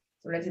home,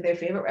 sometimes they say their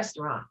favorite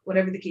restaurant,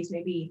 whatever the case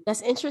may be.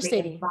 That's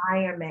interesting. The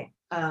environment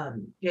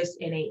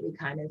just innately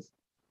kind of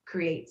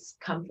creates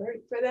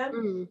comfort for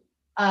them.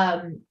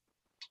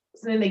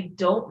 Something they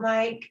don't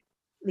like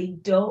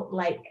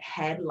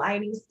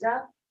headlining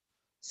stuff.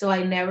 So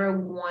I never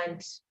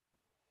want,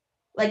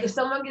 like if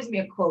someone gives me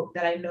a quote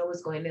that I know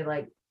is going to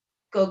like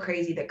go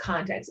crazy, the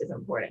context is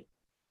important.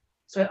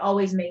 So I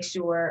always make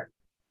sure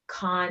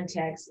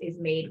context is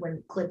made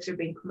when clips are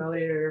being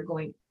promoted or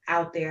going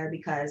out there,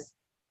 because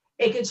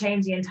it could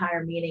change the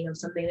entire meaning of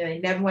something that they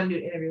never want to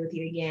do an interview with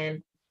you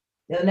again.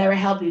 They'll never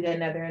help you get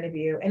another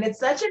interview. And it's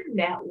such a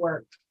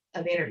network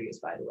of interviews,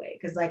 by the way,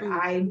 because like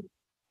I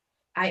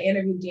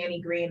interviewed Danny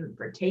Green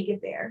for Take It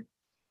There.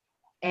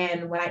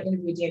 And when I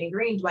interviewed Danny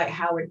Green, Dwight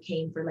Howard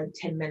came for like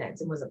 10 minutes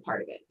and was a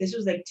part of it. This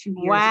was like 2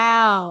 years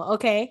ago.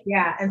 Okay.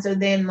 Yeah. And so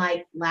then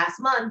like last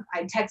month,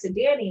 I texted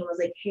Danny and was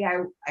like, hey,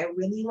 I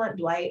really want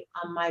Dwight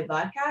on my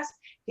podcast.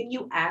 Can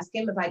you ask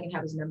him if I can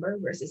have his number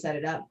versus set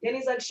it up?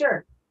 Danny's like,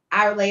 sure.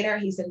 Hour later,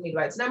 he sent me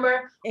Dwight's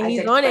number. And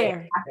he's on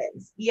there.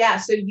 Yeah.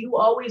 So you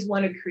always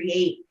want to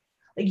create,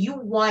 like you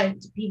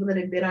want people that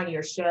have been on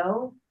your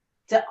show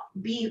to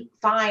be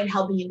fine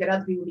helping you get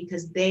other people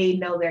because they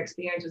know their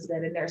experience was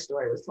good and their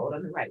story was told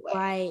in the right way.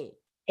 Right.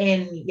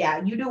 And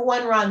yeah, you do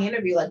one wrong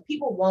interview, like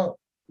people won't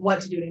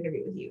want to do an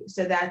interview with you.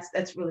 So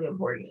that's really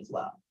important as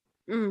well.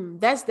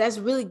 That's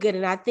really good.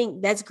 And I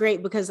think that's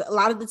great because a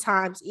lot of the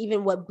times,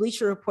 even what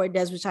Bleacher Report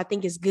does, which I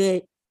think is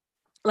good,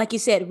 like you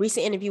said,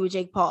 recent interview with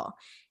Jake Paul,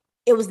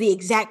 it was the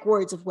exact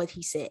words of what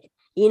he said.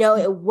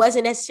 It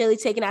wasn't necessarily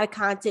taken out of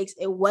context.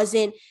 It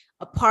wasn't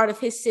a part of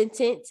his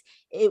sentence.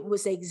 It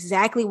was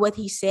exactly what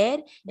he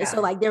said. Yeah. And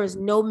so like there was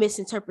no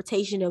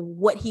misinterpretation of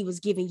what he was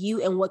giving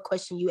you and what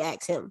question you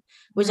asked him,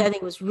 which I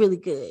think was really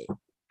good.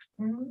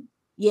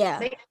 Yeah.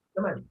 Thank you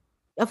so much.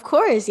 Of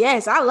course.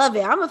 Yes. I love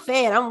it. I'm a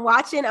fan. I'm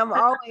watching. I'm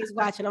always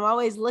watching. I'm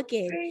always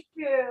looking. Thank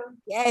you.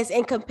 Yes.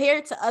 And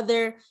compared to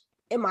other,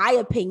 in my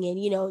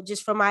opinion,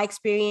 just from my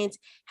experience,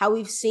 how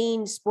we've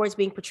seen sports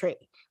being portrayed.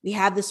 We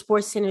have the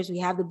sports centers, we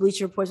have the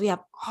Bleacher Reports, we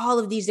have all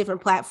of these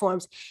different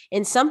platforms.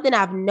 And something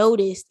I've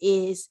noticed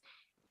is,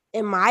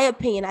 in my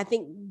opinion, I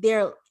think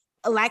there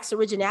lacks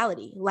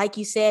originality. Like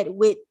you said,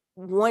 with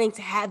wanting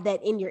to have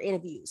that in your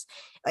interviews.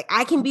 Like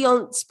I can be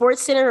on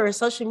Sports Center or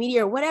social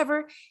media or whatever.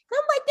 And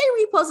I'm like, they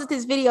reposted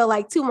this video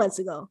like 2 months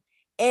ago.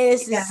 And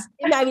it's just,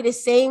 it might be the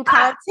same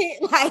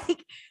content,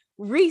 like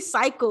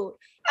recycled.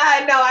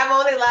 No, I'm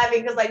only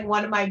laughing because like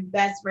one of my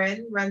best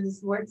friends runs a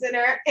Sports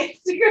Center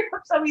Instagram,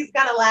 so he's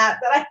gonna laugh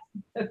that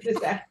I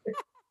this after.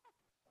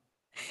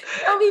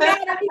 Don't be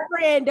mad at me,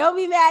 friend. Don't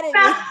be mad at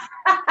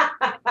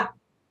me.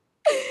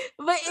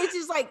 But it's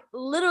just like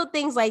little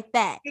things like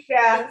that.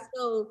 Yeah. And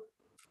so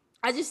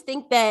I just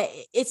think that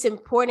it's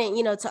important,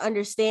 to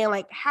understand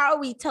like how are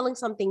we telling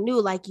something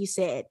new, like you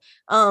said.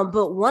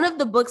 But one of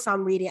the books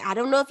I'm reading, I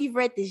don't know if you've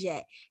read this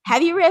yet.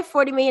 Have you read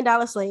 $40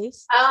 Million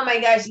Slaves? Oh my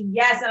gosh,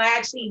 yes. And I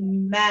actually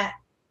met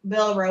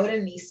Bill Rhoden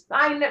and he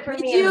signed it for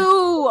me.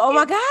 Oh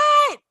my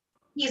God.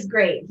 He's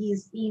great.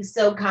 He's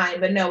so kind.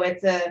 But no,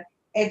 it's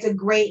a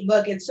great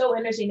book. It's so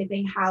interesting to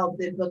think how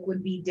the book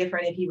would be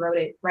different if he wrote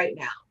it right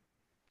now.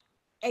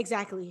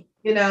 Exactly.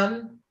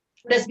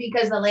 Just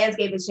because the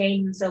landscape has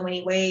changed in so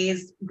many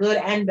ways, good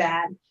and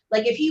bad.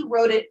 Like if he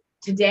wrote it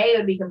today, it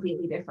would be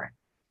completely different.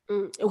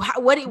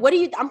 What do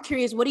you, I'm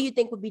curious, what do you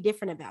think would be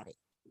different about it?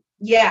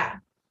 Yeah,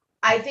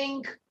 I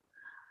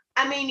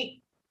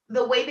mean,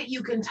 the way that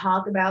you can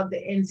talk about the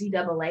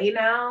NCAA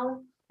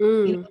now,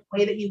 the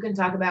way that you can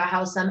talk about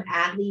how some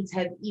athletes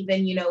have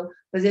even,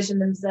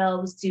 positioned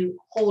themselves to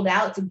hold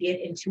out to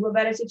get into a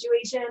better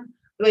situation,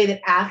 the way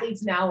that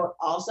athletes now are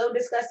also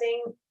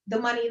discussing the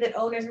money that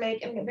owners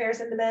make in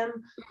comparison to them.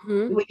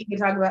 The way you can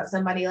talk about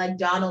somebody like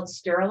Donald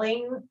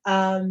Sterling.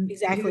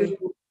 Exactly.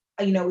 Who,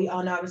 we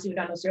all know obviously what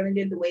Donald Sterling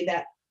did, the way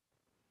that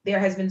there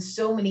has been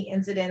so many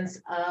incidents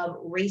of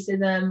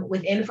racism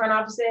within front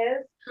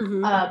offices,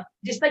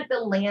 just like the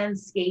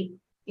landscape,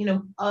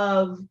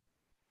 of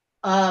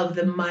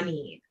the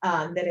money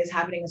that is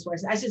happening in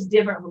sports. That's just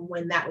different from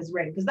when that was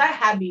written, because that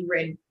had to be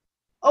written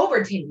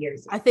over 10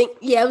 years ago. I think,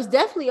 yeah, it was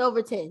definitely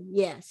over 10.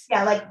 Yes.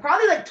 Yeah, like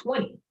probably like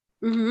 20.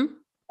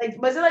 Like,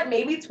 was it like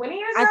maybe 20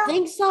 years ago? I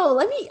think so.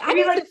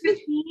 Maybe like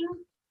 15.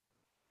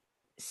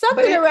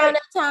 Something around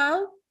that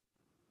time.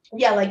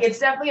 Yeah, like it's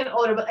definitely an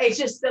older, but it's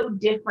just so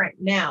different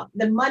now.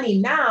 The money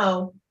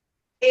now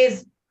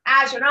is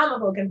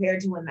astronomical compared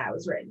to when that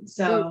was written.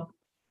 So,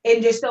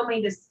 and just so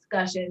many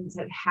discussions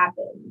have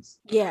happened.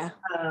 Yeah.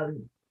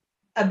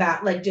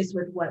 About like just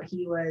with what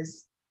he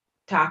was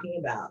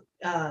talking about.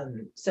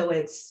 So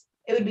it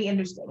would be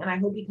interesting, and I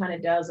hope he kind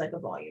of does like a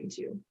volume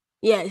 2.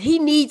 Yeah, he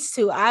needs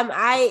to.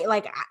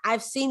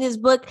 I've seen this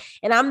book,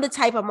 and I'm the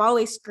type, I'm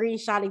always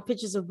screenshotting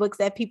pictures of books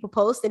that people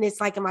post, and it's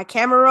like in my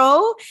camera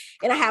roll,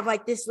 and I have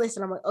like this list,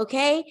 and I'm like,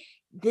 okay,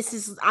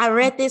 I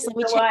read this, let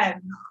me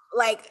check.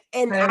 Like,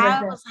 and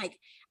I was like,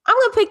 I'm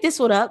gonna pick this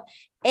one up,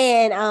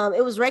 and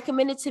it was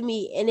recommended to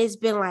me, and it's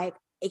been like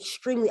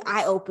extremely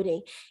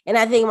eye-opening, and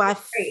I think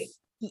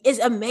it's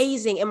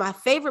amazing, and my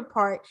favorite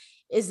part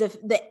is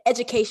the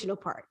educational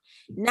part.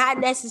 Not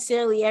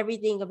necessarily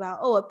everything about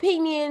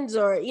opinions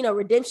or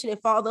redemption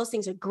and fall. Those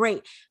things are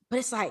great, but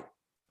it's like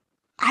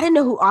I didn't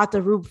know who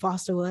Arthur Rube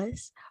Foster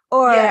was,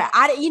 or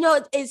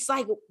it's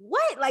like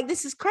what? Like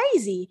this is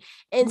crazy.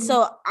 And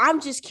so I'm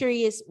just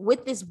curious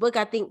with this book.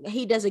 I think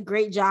he does a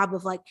great job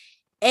of like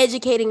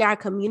educating our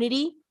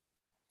community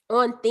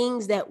on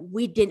things that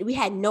we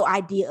had no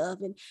idea of.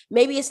 And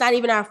maybe it's not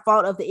even our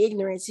fault of the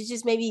ignorance. It's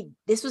just maybe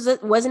this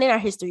wasn't in our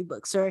history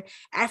books, or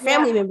our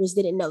family members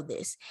didn't know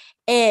this.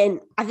 And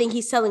I think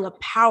he's telling a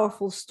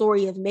powerful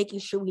story of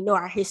making sure we know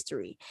our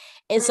history.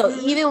 And so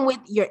even with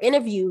your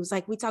interviews,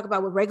 like we talk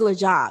about with regular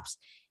jobs,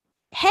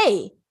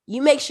 hey,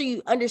 you make sure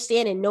you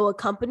understand and know a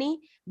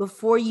company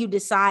before you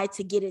decide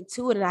to get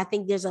into it. And I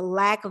think there's a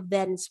lack of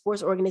that in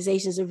sports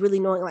organizations, of really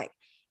knowing like,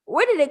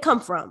 where did it come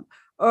from?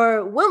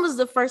 Or when was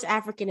the first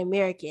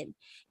African-American?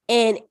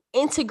 And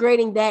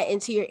integrating that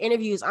into your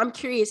interviews. I'm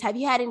curious, have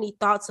you had any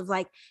thoughts of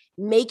like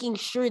making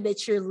sure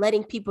that you're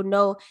letting people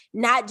know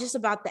not just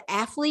about the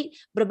athlete,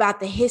 but about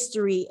the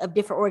history of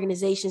different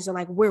organizations and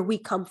like where we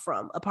come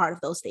from, a part of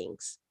those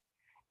things?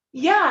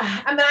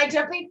 Yeah, I mean, I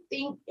definitely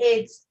think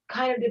it's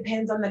kind of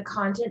depends on the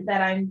content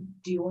that I'm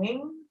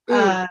doing.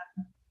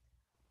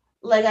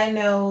 Like I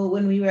know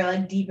when we were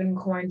like deep in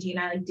quarantine,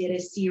 I like did a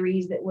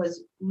series that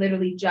was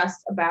literally just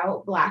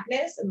about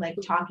Blackness and like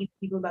talking to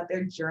people about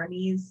their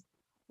journeys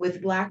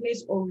with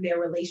Blackness or their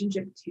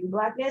relationship to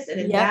Blackness.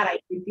 And in Yep. that, I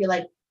feel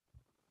like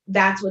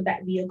that's what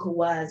that vehicle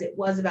was. It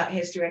was about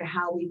history and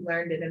how we've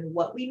learned it and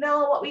what we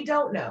know and what we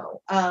don't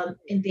know,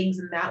 and things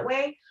in that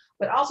way.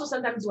 But also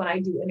sometimes when I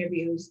do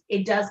interviews,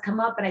 it does come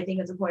up, and I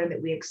think it's important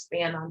that we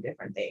expand on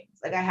different things.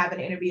 Like I have an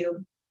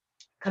interview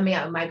coming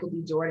out with Michael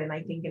B. Jordan,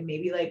 I think in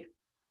maybe like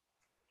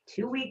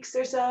 2 weeks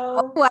or Oh,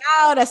 so.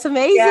 wow. That's Yeah,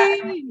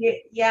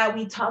 amazing. yeah,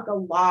 we talk a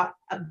lot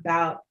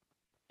about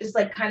just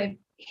like kind of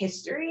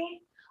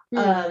history, Mm.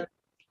 um,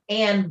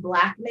 and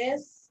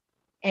Blackness,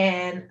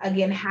 and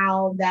again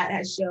how that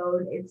has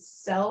shown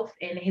itself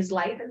in his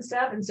life and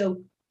stuff. And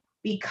so,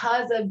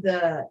 because of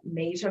the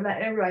nature of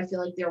that interview, I feel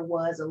like there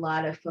was a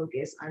lot of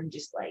focus on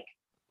just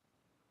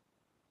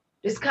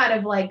kind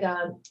of like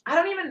I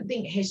don't even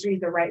think history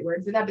is the right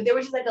word for that, but there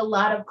was just like a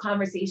lot of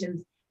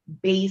conversations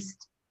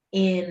based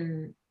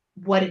in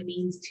what it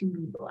means to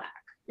be Black.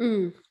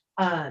 Mm.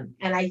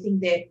 And I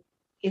think that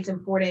it's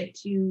important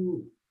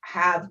to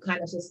have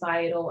kind of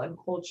societal and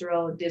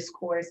cultural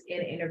discourse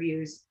in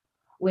interviews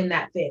when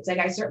that fits. Like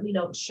I certainly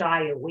don't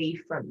shy away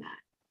from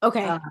that,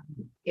 Okay.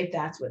 if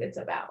that's what it's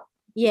about.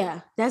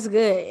 Yeah, that's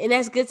good. And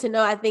that's good to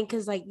know. I think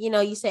because, like,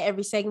 you said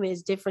every segment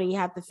is different. And you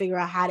have to figure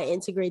out how to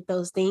integrate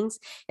those things.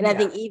 And I Yeah,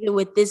 think even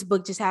with this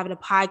book, just having a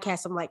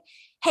podcast, I'm like,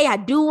 hey, I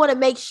do want to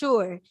make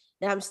sure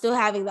that I'm still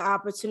having the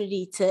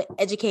opportunity to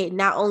educate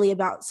not only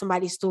about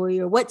somebody's story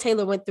or what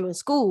Taylor went through in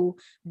school,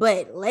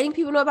 but letting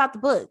people know about the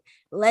book,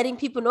 letting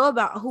people know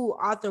about who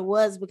author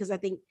was, because I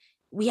think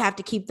we have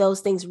to keep those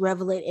things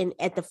relevant and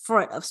at the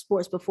front of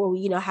sports before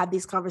we, have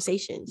these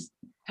conversations.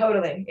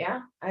 totally.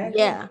 Yeah, I agree.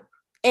 Yeah.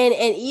 And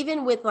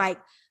even with like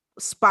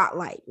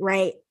Spotlight,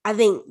 right? I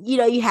think,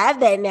 you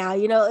have that now.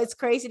 It's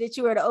crazy that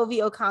you were at an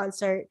OVO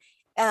concert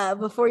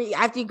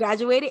after you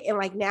graduated, and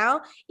like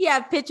now you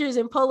have pictures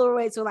and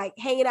Polaroids of like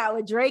hanging out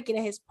with Drake and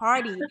at his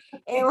party.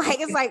 And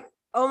like it's like,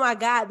 oh my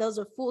God, those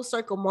are full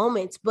circle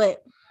moments.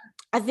 But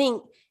I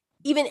think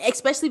even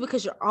especially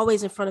because you're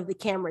always in front of the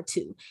camera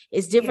too.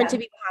 It's different Yeah. to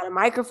be behind a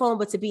microphone,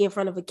 but to be in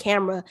front of a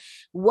camera.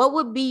 What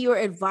would be your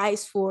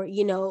advice for,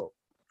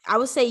 I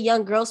would say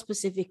young girls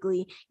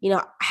specifically,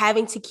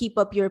 having to keep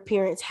up your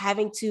appearance,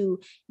 having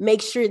to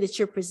make sure that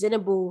you're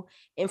presentable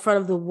in front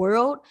of the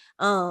world.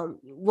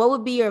 What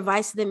would be your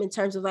advice to them in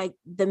terms of like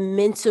the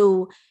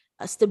mental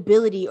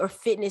stability or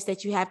fitness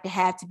that you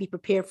have to be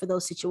prepared for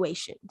those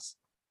situations?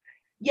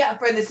 Yeah,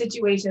 for the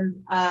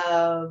situation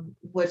of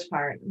which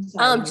part?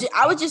 I'm sorry.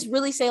 I would just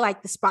really say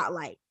like the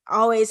spotlight,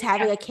 always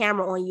having a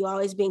camera on you,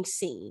 always being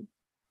seen.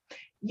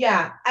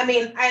 Yeah, I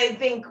mean, I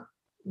think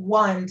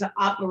one to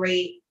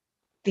operate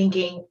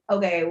thinking,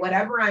 okay,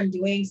 whatever I'm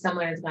doing,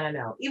 someone is gonna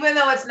know, even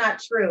though it's not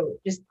true.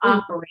 Just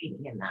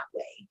operating in that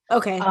way,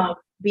 Okay.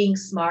 being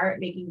smart,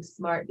 making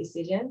smart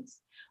decisions.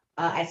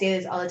 I say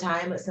this all the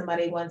time, but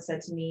somebody once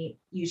said to me,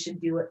 "You should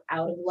do it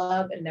out of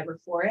love and never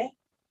for it."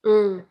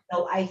 Mm.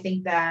 So I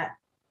think that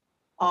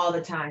all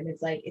the time.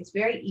 It's like it's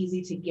very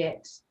easy to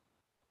get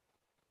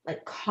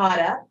like caught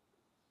up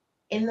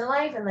in the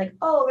life and like,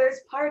 oh, there's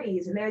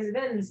parties and there's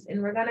events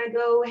and we're gonna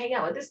go hang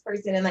out with this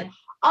person, and like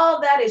all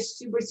of that is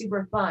super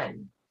super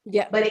fun,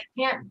 Yeah. but it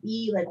can't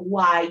be like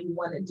why you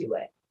want to do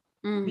it,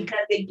 Mm.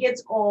 because it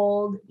gets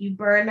old, you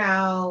burn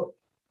out,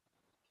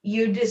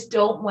 you just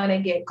don't want to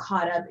get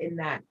caught up in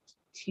that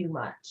too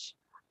much.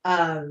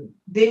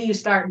 Then you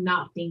start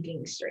not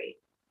thinking straight.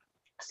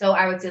 So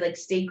I would say like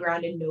stay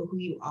grounded, know who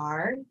you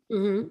are,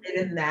 Mm-hmm.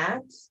 live in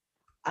that,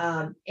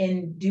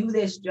 and do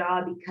this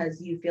job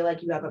because you feel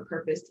like you have a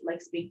purpose to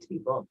like speak to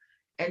people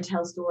and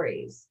tell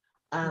stories,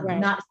 Right.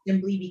 not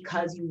simply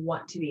because you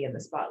want to be in the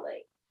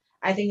spotlight.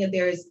 I think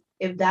that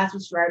if that's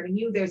what's driving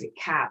you, there's a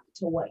cap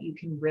to what you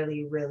can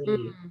really, really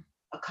Mm.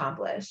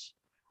 accomplish,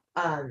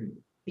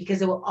 um,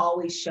 because it will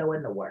always show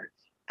in the work.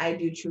 I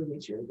do truly,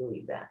 truly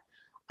believe that.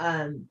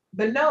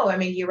 But no, I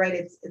mean, you're right.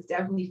 It's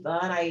definitely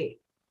fun.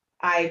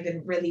 I've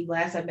been really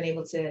blessed. I've been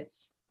able to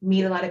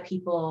meet a lot of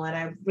people and I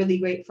have really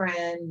great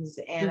friends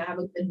and I have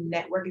a good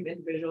network of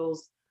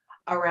individuals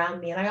around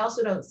me. And I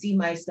also don't see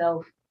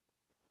myself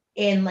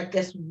in like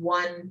this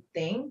one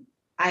thing.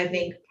 I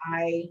think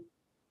I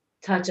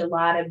touch a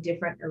lot of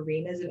different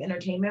arenas of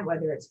entertainment,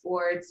 whether it's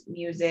sports,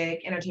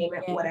 music,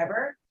 entertainment, Yeah.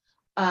 whatever.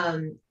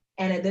 Um,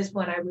 and at this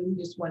point, I really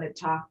just want to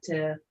talk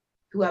to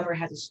whoever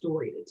has a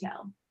story to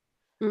tell.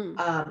 Mm.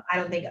 I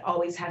don't think it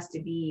always has to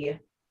be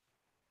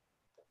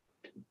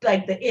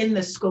like in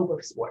the scope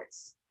of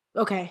sports.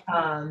 Okay.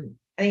 I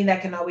think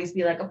that can always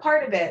be like a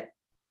part of it,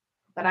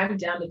 but I'm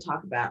down to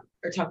talk about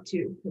or talk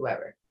to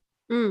whoever.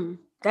 Mm.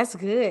 That's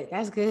good.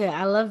 That's good.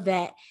 I love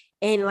that.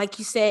 And like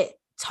you said,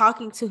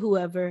 talking to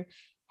whoever,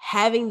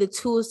 having the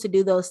tools to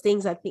do those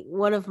things. I think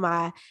one of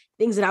my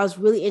things that I was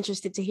really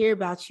interested to hear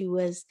about you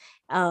was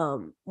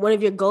one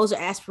of your goals or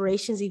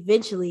aspirations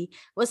eventually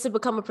was to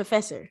become a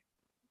professor.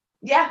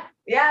 Yeah,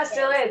 yeah, it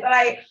still Yes. is. But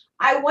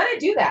I want to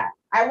do that.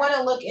 I want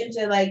to look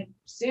into like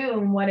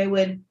soon what it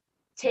would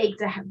take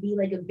to be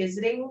like a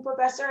visiting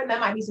professor, and that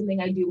might be something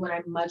I do when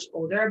I'm much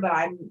older. But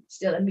I'm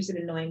still interested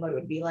in knowing what it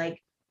would be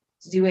like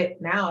to do it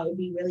now. It would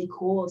be really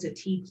cool to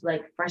teach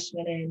like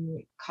freshmen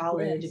in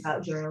college Yes.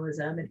 about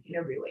journalism and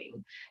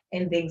interviewing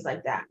and things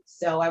like that.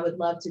 So I would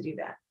love to do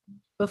that.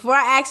 Before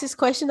I ask this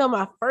question, though,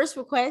 my first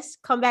request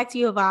come back to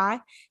you, Vi,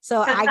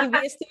 so I can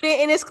be a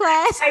student in this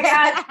class. I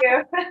got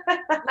you.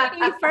 You give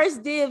me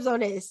first dibs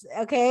on this,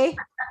 okay?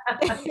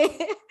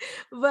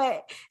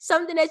 But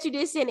something that you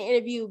did say in the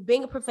interview,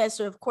 being a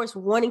professor, of course,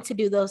 wanting to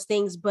do those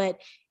things, but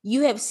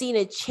you have seen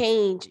a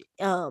change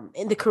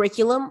in the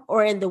curriculum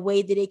or in the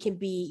way that it can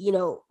be,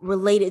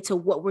 related to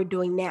what we're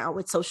doing now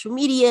with social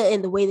media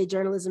and the way that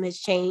journalism has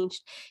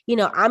changed.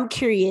 I'm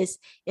curious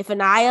if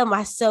Anaya,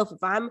 myself,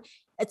 if I'm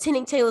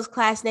attending Taylor's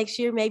class next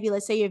year, maybe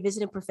let's say you're a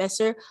visiting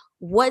professor,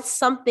 what's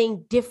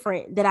something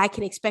different that I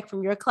can expect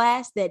from your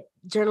class that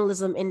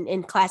journalism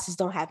in classes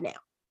don't have now?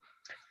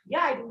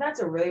 Yeah, I think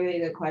that's a really, really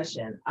good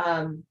question.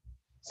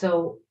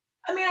 So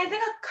I mean, I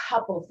think a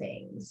couple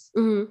things.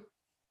 Mm-hmm.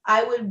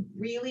 I would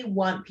really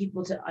want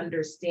people to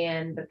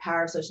understand the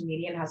power of social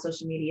media and how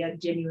social media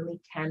genuinely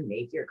can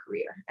make your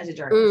career as a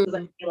journalist,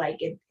 because I feel like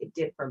it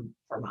did for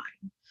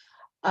mine.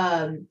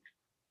 Um,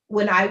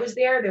 when I was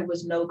there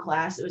was no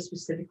class. It was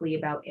specifically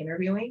about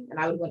interviewing, and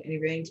I would want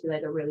interviewing to be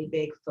like a really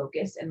big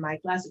focus in my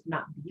class, if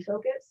not the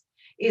focus.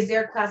 Is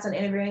there a class on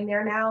interviewing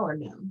there now or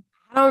no?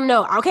 I don't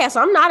know. Okay,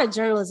 so I'm not a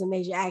journalism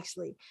major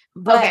actually,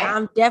 but Okay.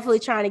 I'm definitely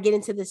trying to get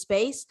into the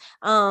space.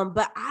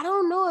 But I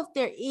don't know if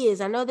there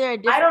is. I know there are I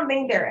different. don't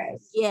think there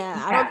is. Yeah,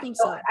 I Yeah. don't think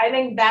So so. I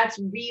think that's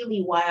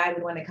really why I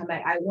would want to come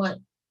back.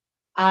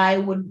 I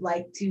would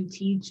like to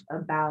teach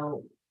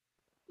about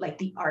like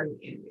the art of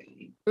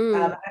interviewing.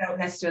 Mm, I don't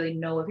necessarily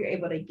know if you're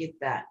able to get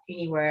that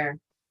anywhere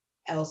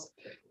else.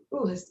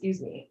 Oh,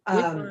 excuse me.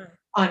 you're fine.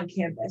 On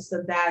campus.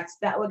 So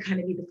that would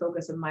kind of be the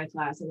focus of my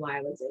class and why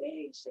I would say,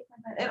 hey, shake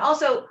my head. And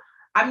also,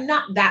 I'm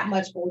not that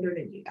much older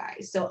than you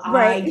guys, so I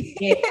Right.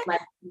 get like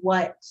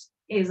what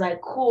is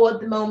like cool at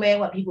the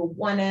moment, what people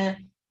want to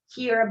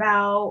hear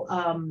about,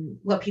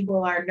 what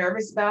people are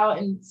nervous about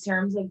in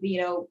terms of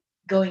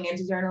going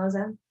into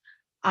journalism.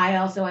 I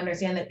also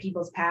understand that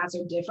people's paths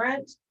are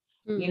different.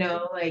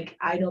 Mm, Like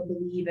I don't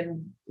believe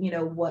in,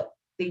 what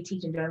they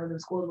teach in journalism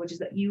schools, which is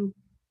that you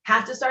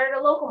have to start at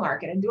a local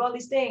market and do all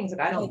these things.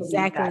 Like I don't believe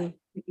that exactly.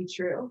 to be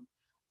true.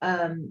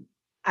 Um,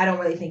 I don't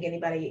really think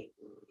anybody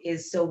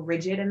is so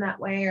rigid in that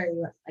way, or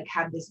you like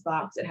have this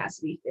box that has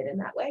to be fit in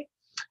that way.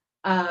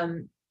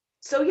 Um,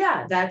 so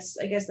yeah,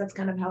 I guess that's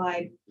kind of how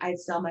I'd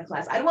sell my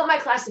class. I want my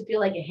class to feel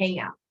like a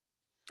hangout.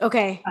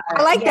 Okay.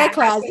 I like Yeah, that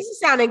class. This is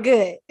sounding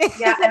good.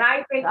 yeah, and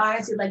I think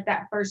honestly, like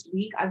that first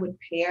week, I would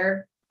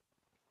pair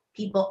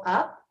people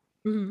up,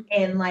 Mhm.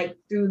 and like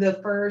through the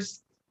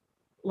first,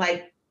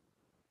 like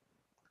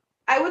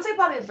I would say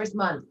probably the first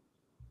month,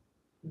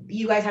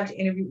 you guys have to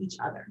interview each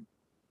other,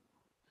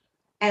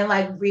 and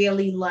like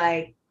really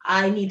like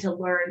I need to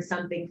learn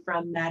something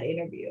from that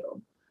interview.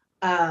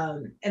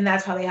 And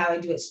that's probably how I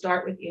do it.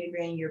 Start with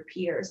interviewing your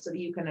peers so that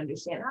you can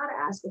understand how to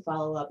ask a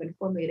follow-up and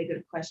formulate a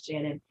good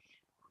question. And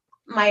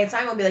my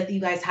assignment will be like you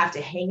guys have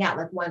to hang out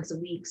like once a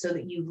week so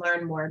that you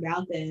learn more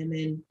about them,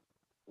 and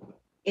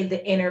if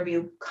the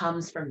interview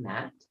comes from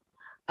that,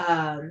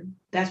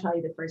 that's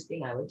probably the first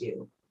thing I would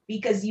do,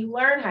 because you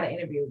learn how to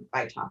interview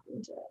by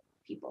talking to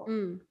people.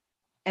 Mm.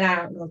 And I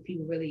don't know if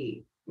people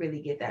really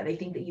get that. They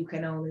think that you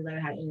can only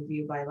learn how to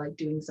interview by like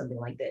doing something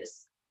like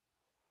this.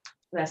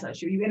 But that's not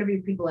true. You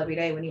interview people every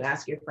day when you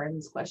ask your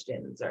friends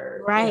questions,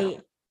 Right.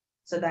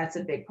 so that's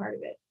a big part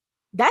of it.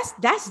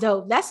 That's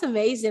dope. That's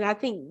amazing. I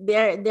think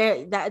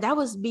that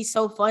would be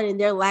so fun, and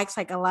there lacks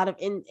like a lot of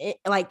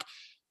like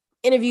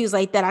interviews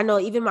like that. I know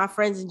even my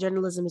friends in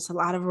journalism, it's a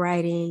lot of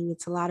writing,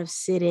 it's a lot of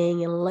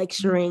sitting and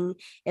lecturing,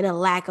 and a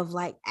lack of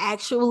like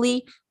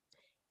actually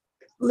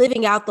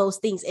living out those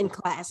things in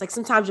class. Like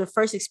sometimes your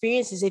first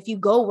experiences, if you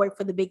go work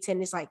for the Big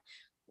Ten, it's like,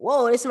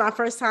 whoa, this is my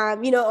first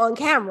time, on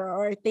camera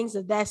or things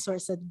of that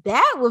sort. So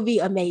that would be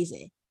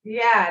amazing.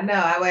 Yeah, no,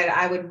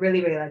 I would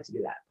really, really like to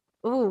do that.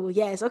 Oh,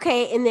 yes.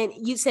 Okay. And then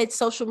you said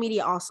social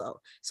media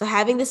also. So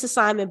having this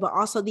assignment, but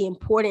also the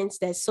importance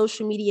that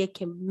social media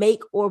can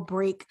make or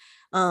break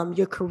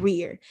your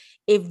career.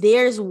 If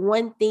there's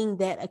one thing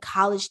that a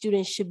college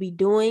student should be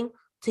doing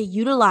to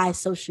utilize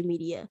social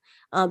media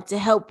to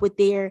help with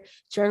their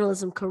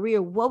journalism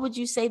career, what would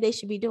you say they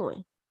should be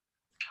doing?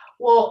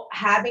 Well,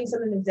 having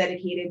something that's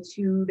dedicated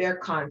to their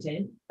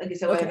content, like I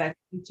said, whether Okay.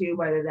 that's YouTube,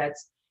 whether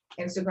that's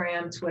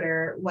Instagram,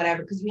 Twitter,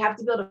 whatever, because you have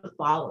to build a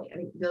following. I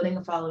mean, building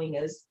a following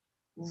is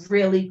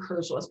really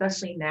crucial,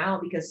 especially now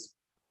because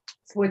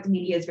sports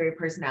media is very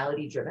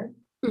personality driven.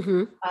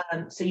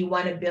 Mm-hmm. So you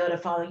want to build a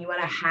following. You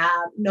want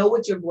to know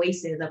what your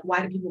voice is. Like,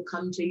 why do people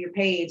come to your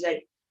page?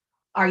 Like,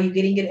 are you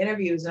getting good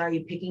interviews, and are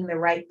you picking the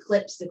right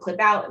clips to clip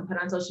out and put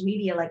on social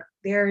media? Like,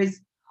 there is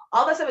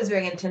all that stuff is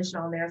very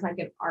intentional, and there's like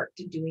an art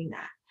to doing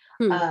that.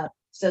 Hmm.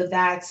 So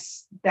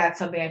that's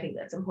something I think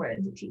that's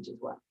important to teach as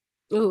well.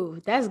 Ooh,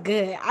 that's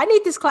good. I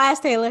need this class,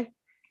 Taylor.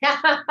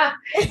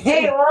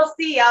 Hey, we'll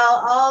see.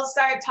 I'll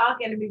start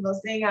talking to people,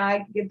 seeing how I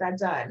can get that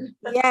done.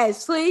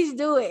 Yes, please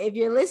do it. If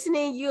you're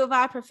listening, U of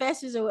I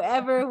professors or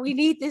whatever, we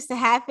need this to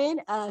happen.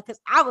 Because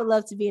I would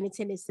love to be in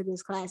attendance to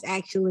this class,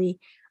 actually.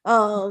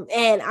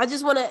 And I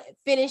just want to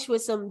finish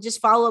with some just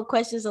follow-up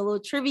questions, a little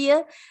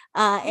trivia.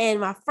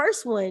 And my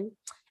first one,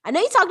 I know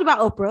you talked about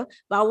Oprah,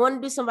 but I want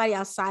to do somebody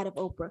outside of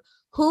Oprah.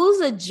 Who's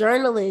a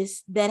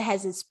journalist that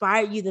has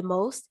inspired you the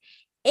most?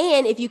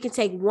 And if you can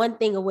take one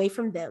thing away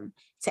from them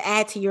to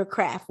add to your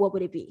craft, what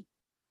would it be?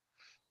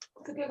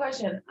 That's a good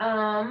question.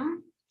 I'd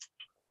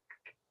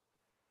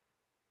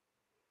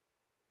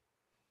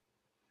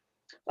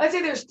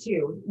say there's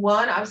two.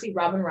 One, obviously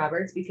Robin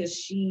Roberts, because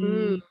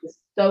she is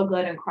so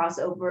good and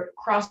crossed over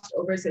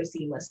so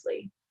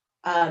seamlessly.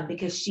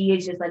 Because she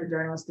is just like a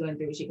journalist through and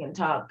through. She can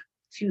talk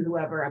to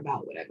whoever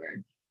about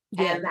whatever.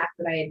 Yeah. And that's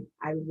what I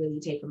would really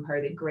take from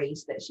her, the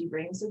grace that she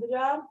brings to the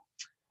job.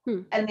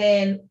 And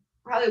then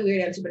probably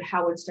weird answer, but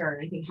Howard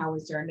Stern. I think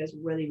Howard Stern is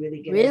really,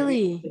 really good.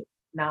 Really?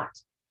 Not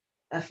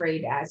afraid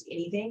to ask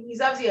anything. He's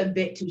obviously a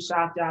bit too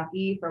shock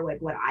jockey for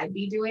like what I'd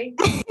be doing.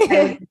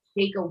 I would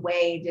take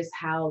away just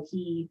how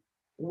he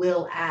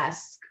will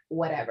ask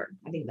whatever.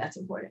 I think that's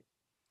important.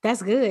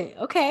 That's good.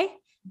 Okay.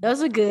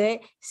 Those are good.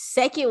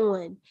 Second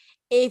one,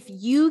 if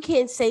you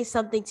can say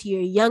something to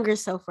your younger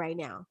self right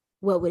now,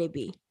 what would it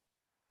be?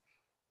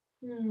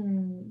 I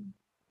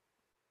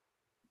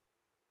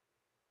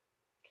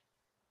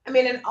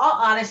mean, in all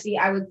honesty,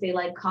 I would say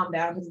like calm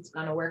down because it's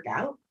gonna work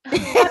out. But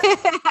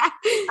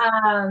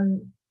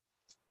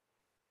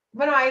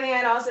no, I think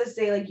I'd also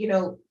say like,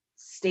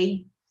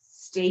 stay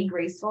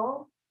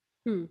graceful.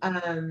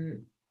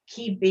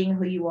 Keep being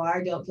who you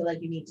are. Don't feel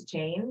like you need to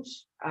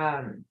change.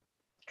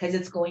 Because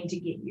it's going to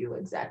get you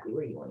exactly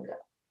where you want to go.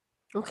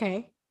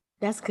 Okay.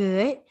 That's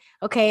good.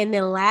 Okay. And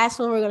then last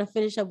one, we're going to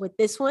finish up with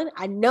this one.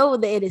 I know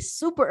that it is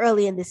super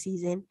early in the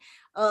season.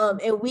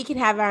 And we can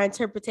have our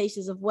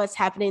interpretations of what's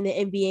happening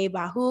in the NBA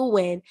by who will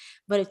win.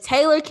 But if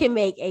Taylor can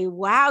make a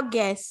wild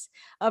guess,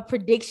 a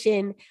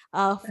prediction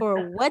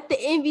for what the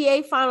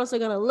NBA finals are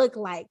going to look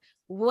like,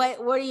 what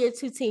are your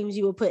two teams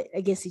you will put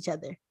against each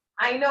other?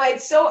 I know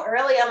it's so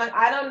early. I'm like,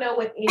 I don't know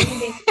what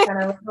anything's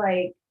going to look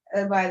like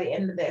by the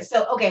end of this.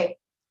 So, okay.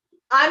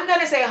 I'm going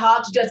to say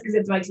Hawks just because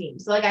it's my team.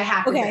 So like I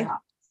have to say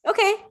Hawks.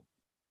 Okay.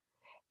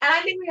 And I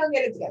think we're going to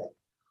get it together.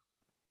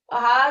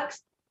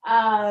 Hawks,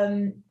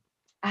 I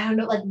don't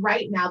know, like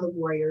right now the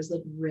Warriors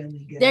look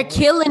really good. They're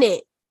killing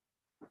it.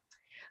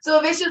 So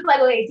if it's just like,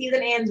 okay,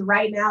 season ends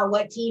right now,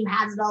 what team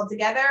has it all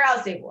together?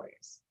 I'll say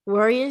Warriors.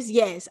 Warriors,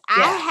 yes. Yeah.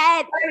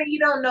 I mean, you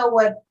don't know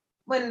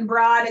when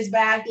Braun is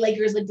back,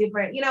 Lakers look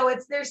different.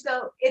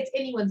 It's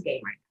anyone's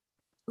game right now.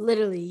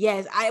 Literally,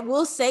 yes. I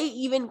will say,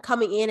 even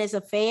coming in as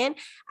a fan,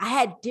 I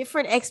had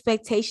different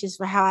expectations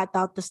for how I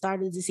thought the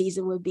start of the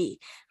season would be.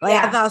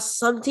 Like, I thought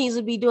some teams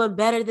would be doing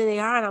better than they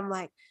are. And I'm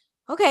like,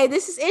 okay,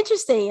 this is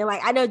interesting. And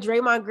like, I know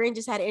Draymond Green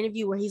just had an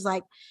interview where he's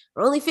like,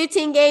 we're only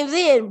 15 games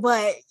in,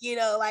 but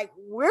like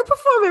we're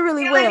performing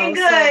really well.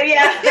 Good,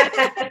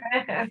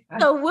 yeah.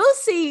 So we'll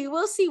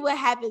see what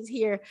happens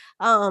here.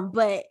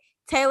 But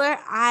Taylor,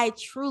 I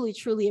truly,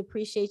 truly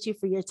appreciate you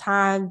for your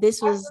time. This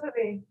was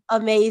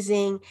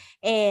amazing.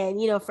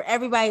 And, for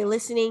everybody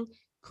listening,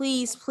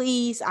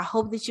 please, I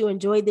hope that you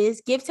enjoyed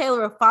this. Give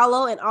Taylor a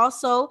follow. And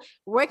also,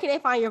 where can they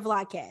find your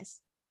vlogcast?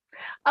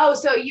 Oh,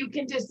 so you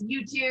can just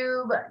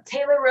YouTube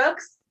Taylor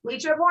Rooks,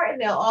 Bleacher Report,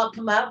 and they'll all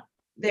come up.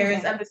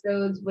 There's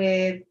episodes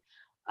with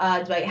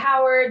Dwight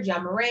Howard,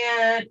 John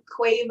Morant,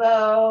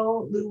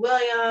 Quavo, Lou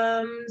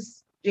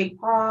Williams, Jake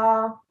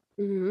Paul.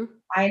 Mm-hmm.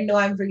 I know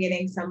I'm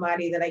forgetting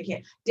somebody that I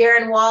can't.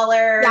 Darren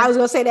Waller. Yeah, I was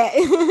gonna say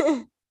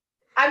that.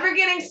 I'm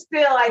forgetting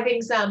still, I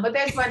think some, but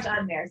there's a bunch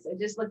on there. So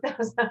just look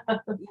those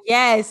up.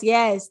 Yes.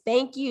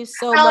 Thank you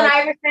so Allen much.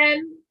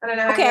 Iverson. I don't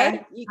know.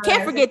 Okay. You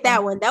can't forget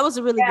that one. That was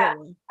a really good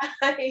one.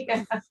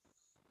 Yeah.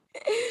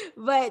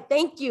 But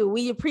thank you.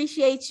 We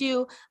appreciate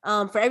you.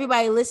 For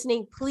everybody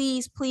listening,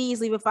 please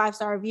leave a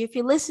 5-star review if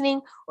you're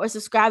listening, or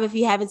subscribe if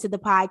you haven't to the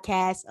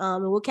podcast.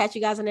 And we'll catch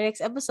you guys on the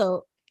next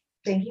episode.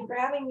 Thank you for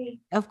having me.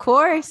 Of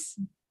course.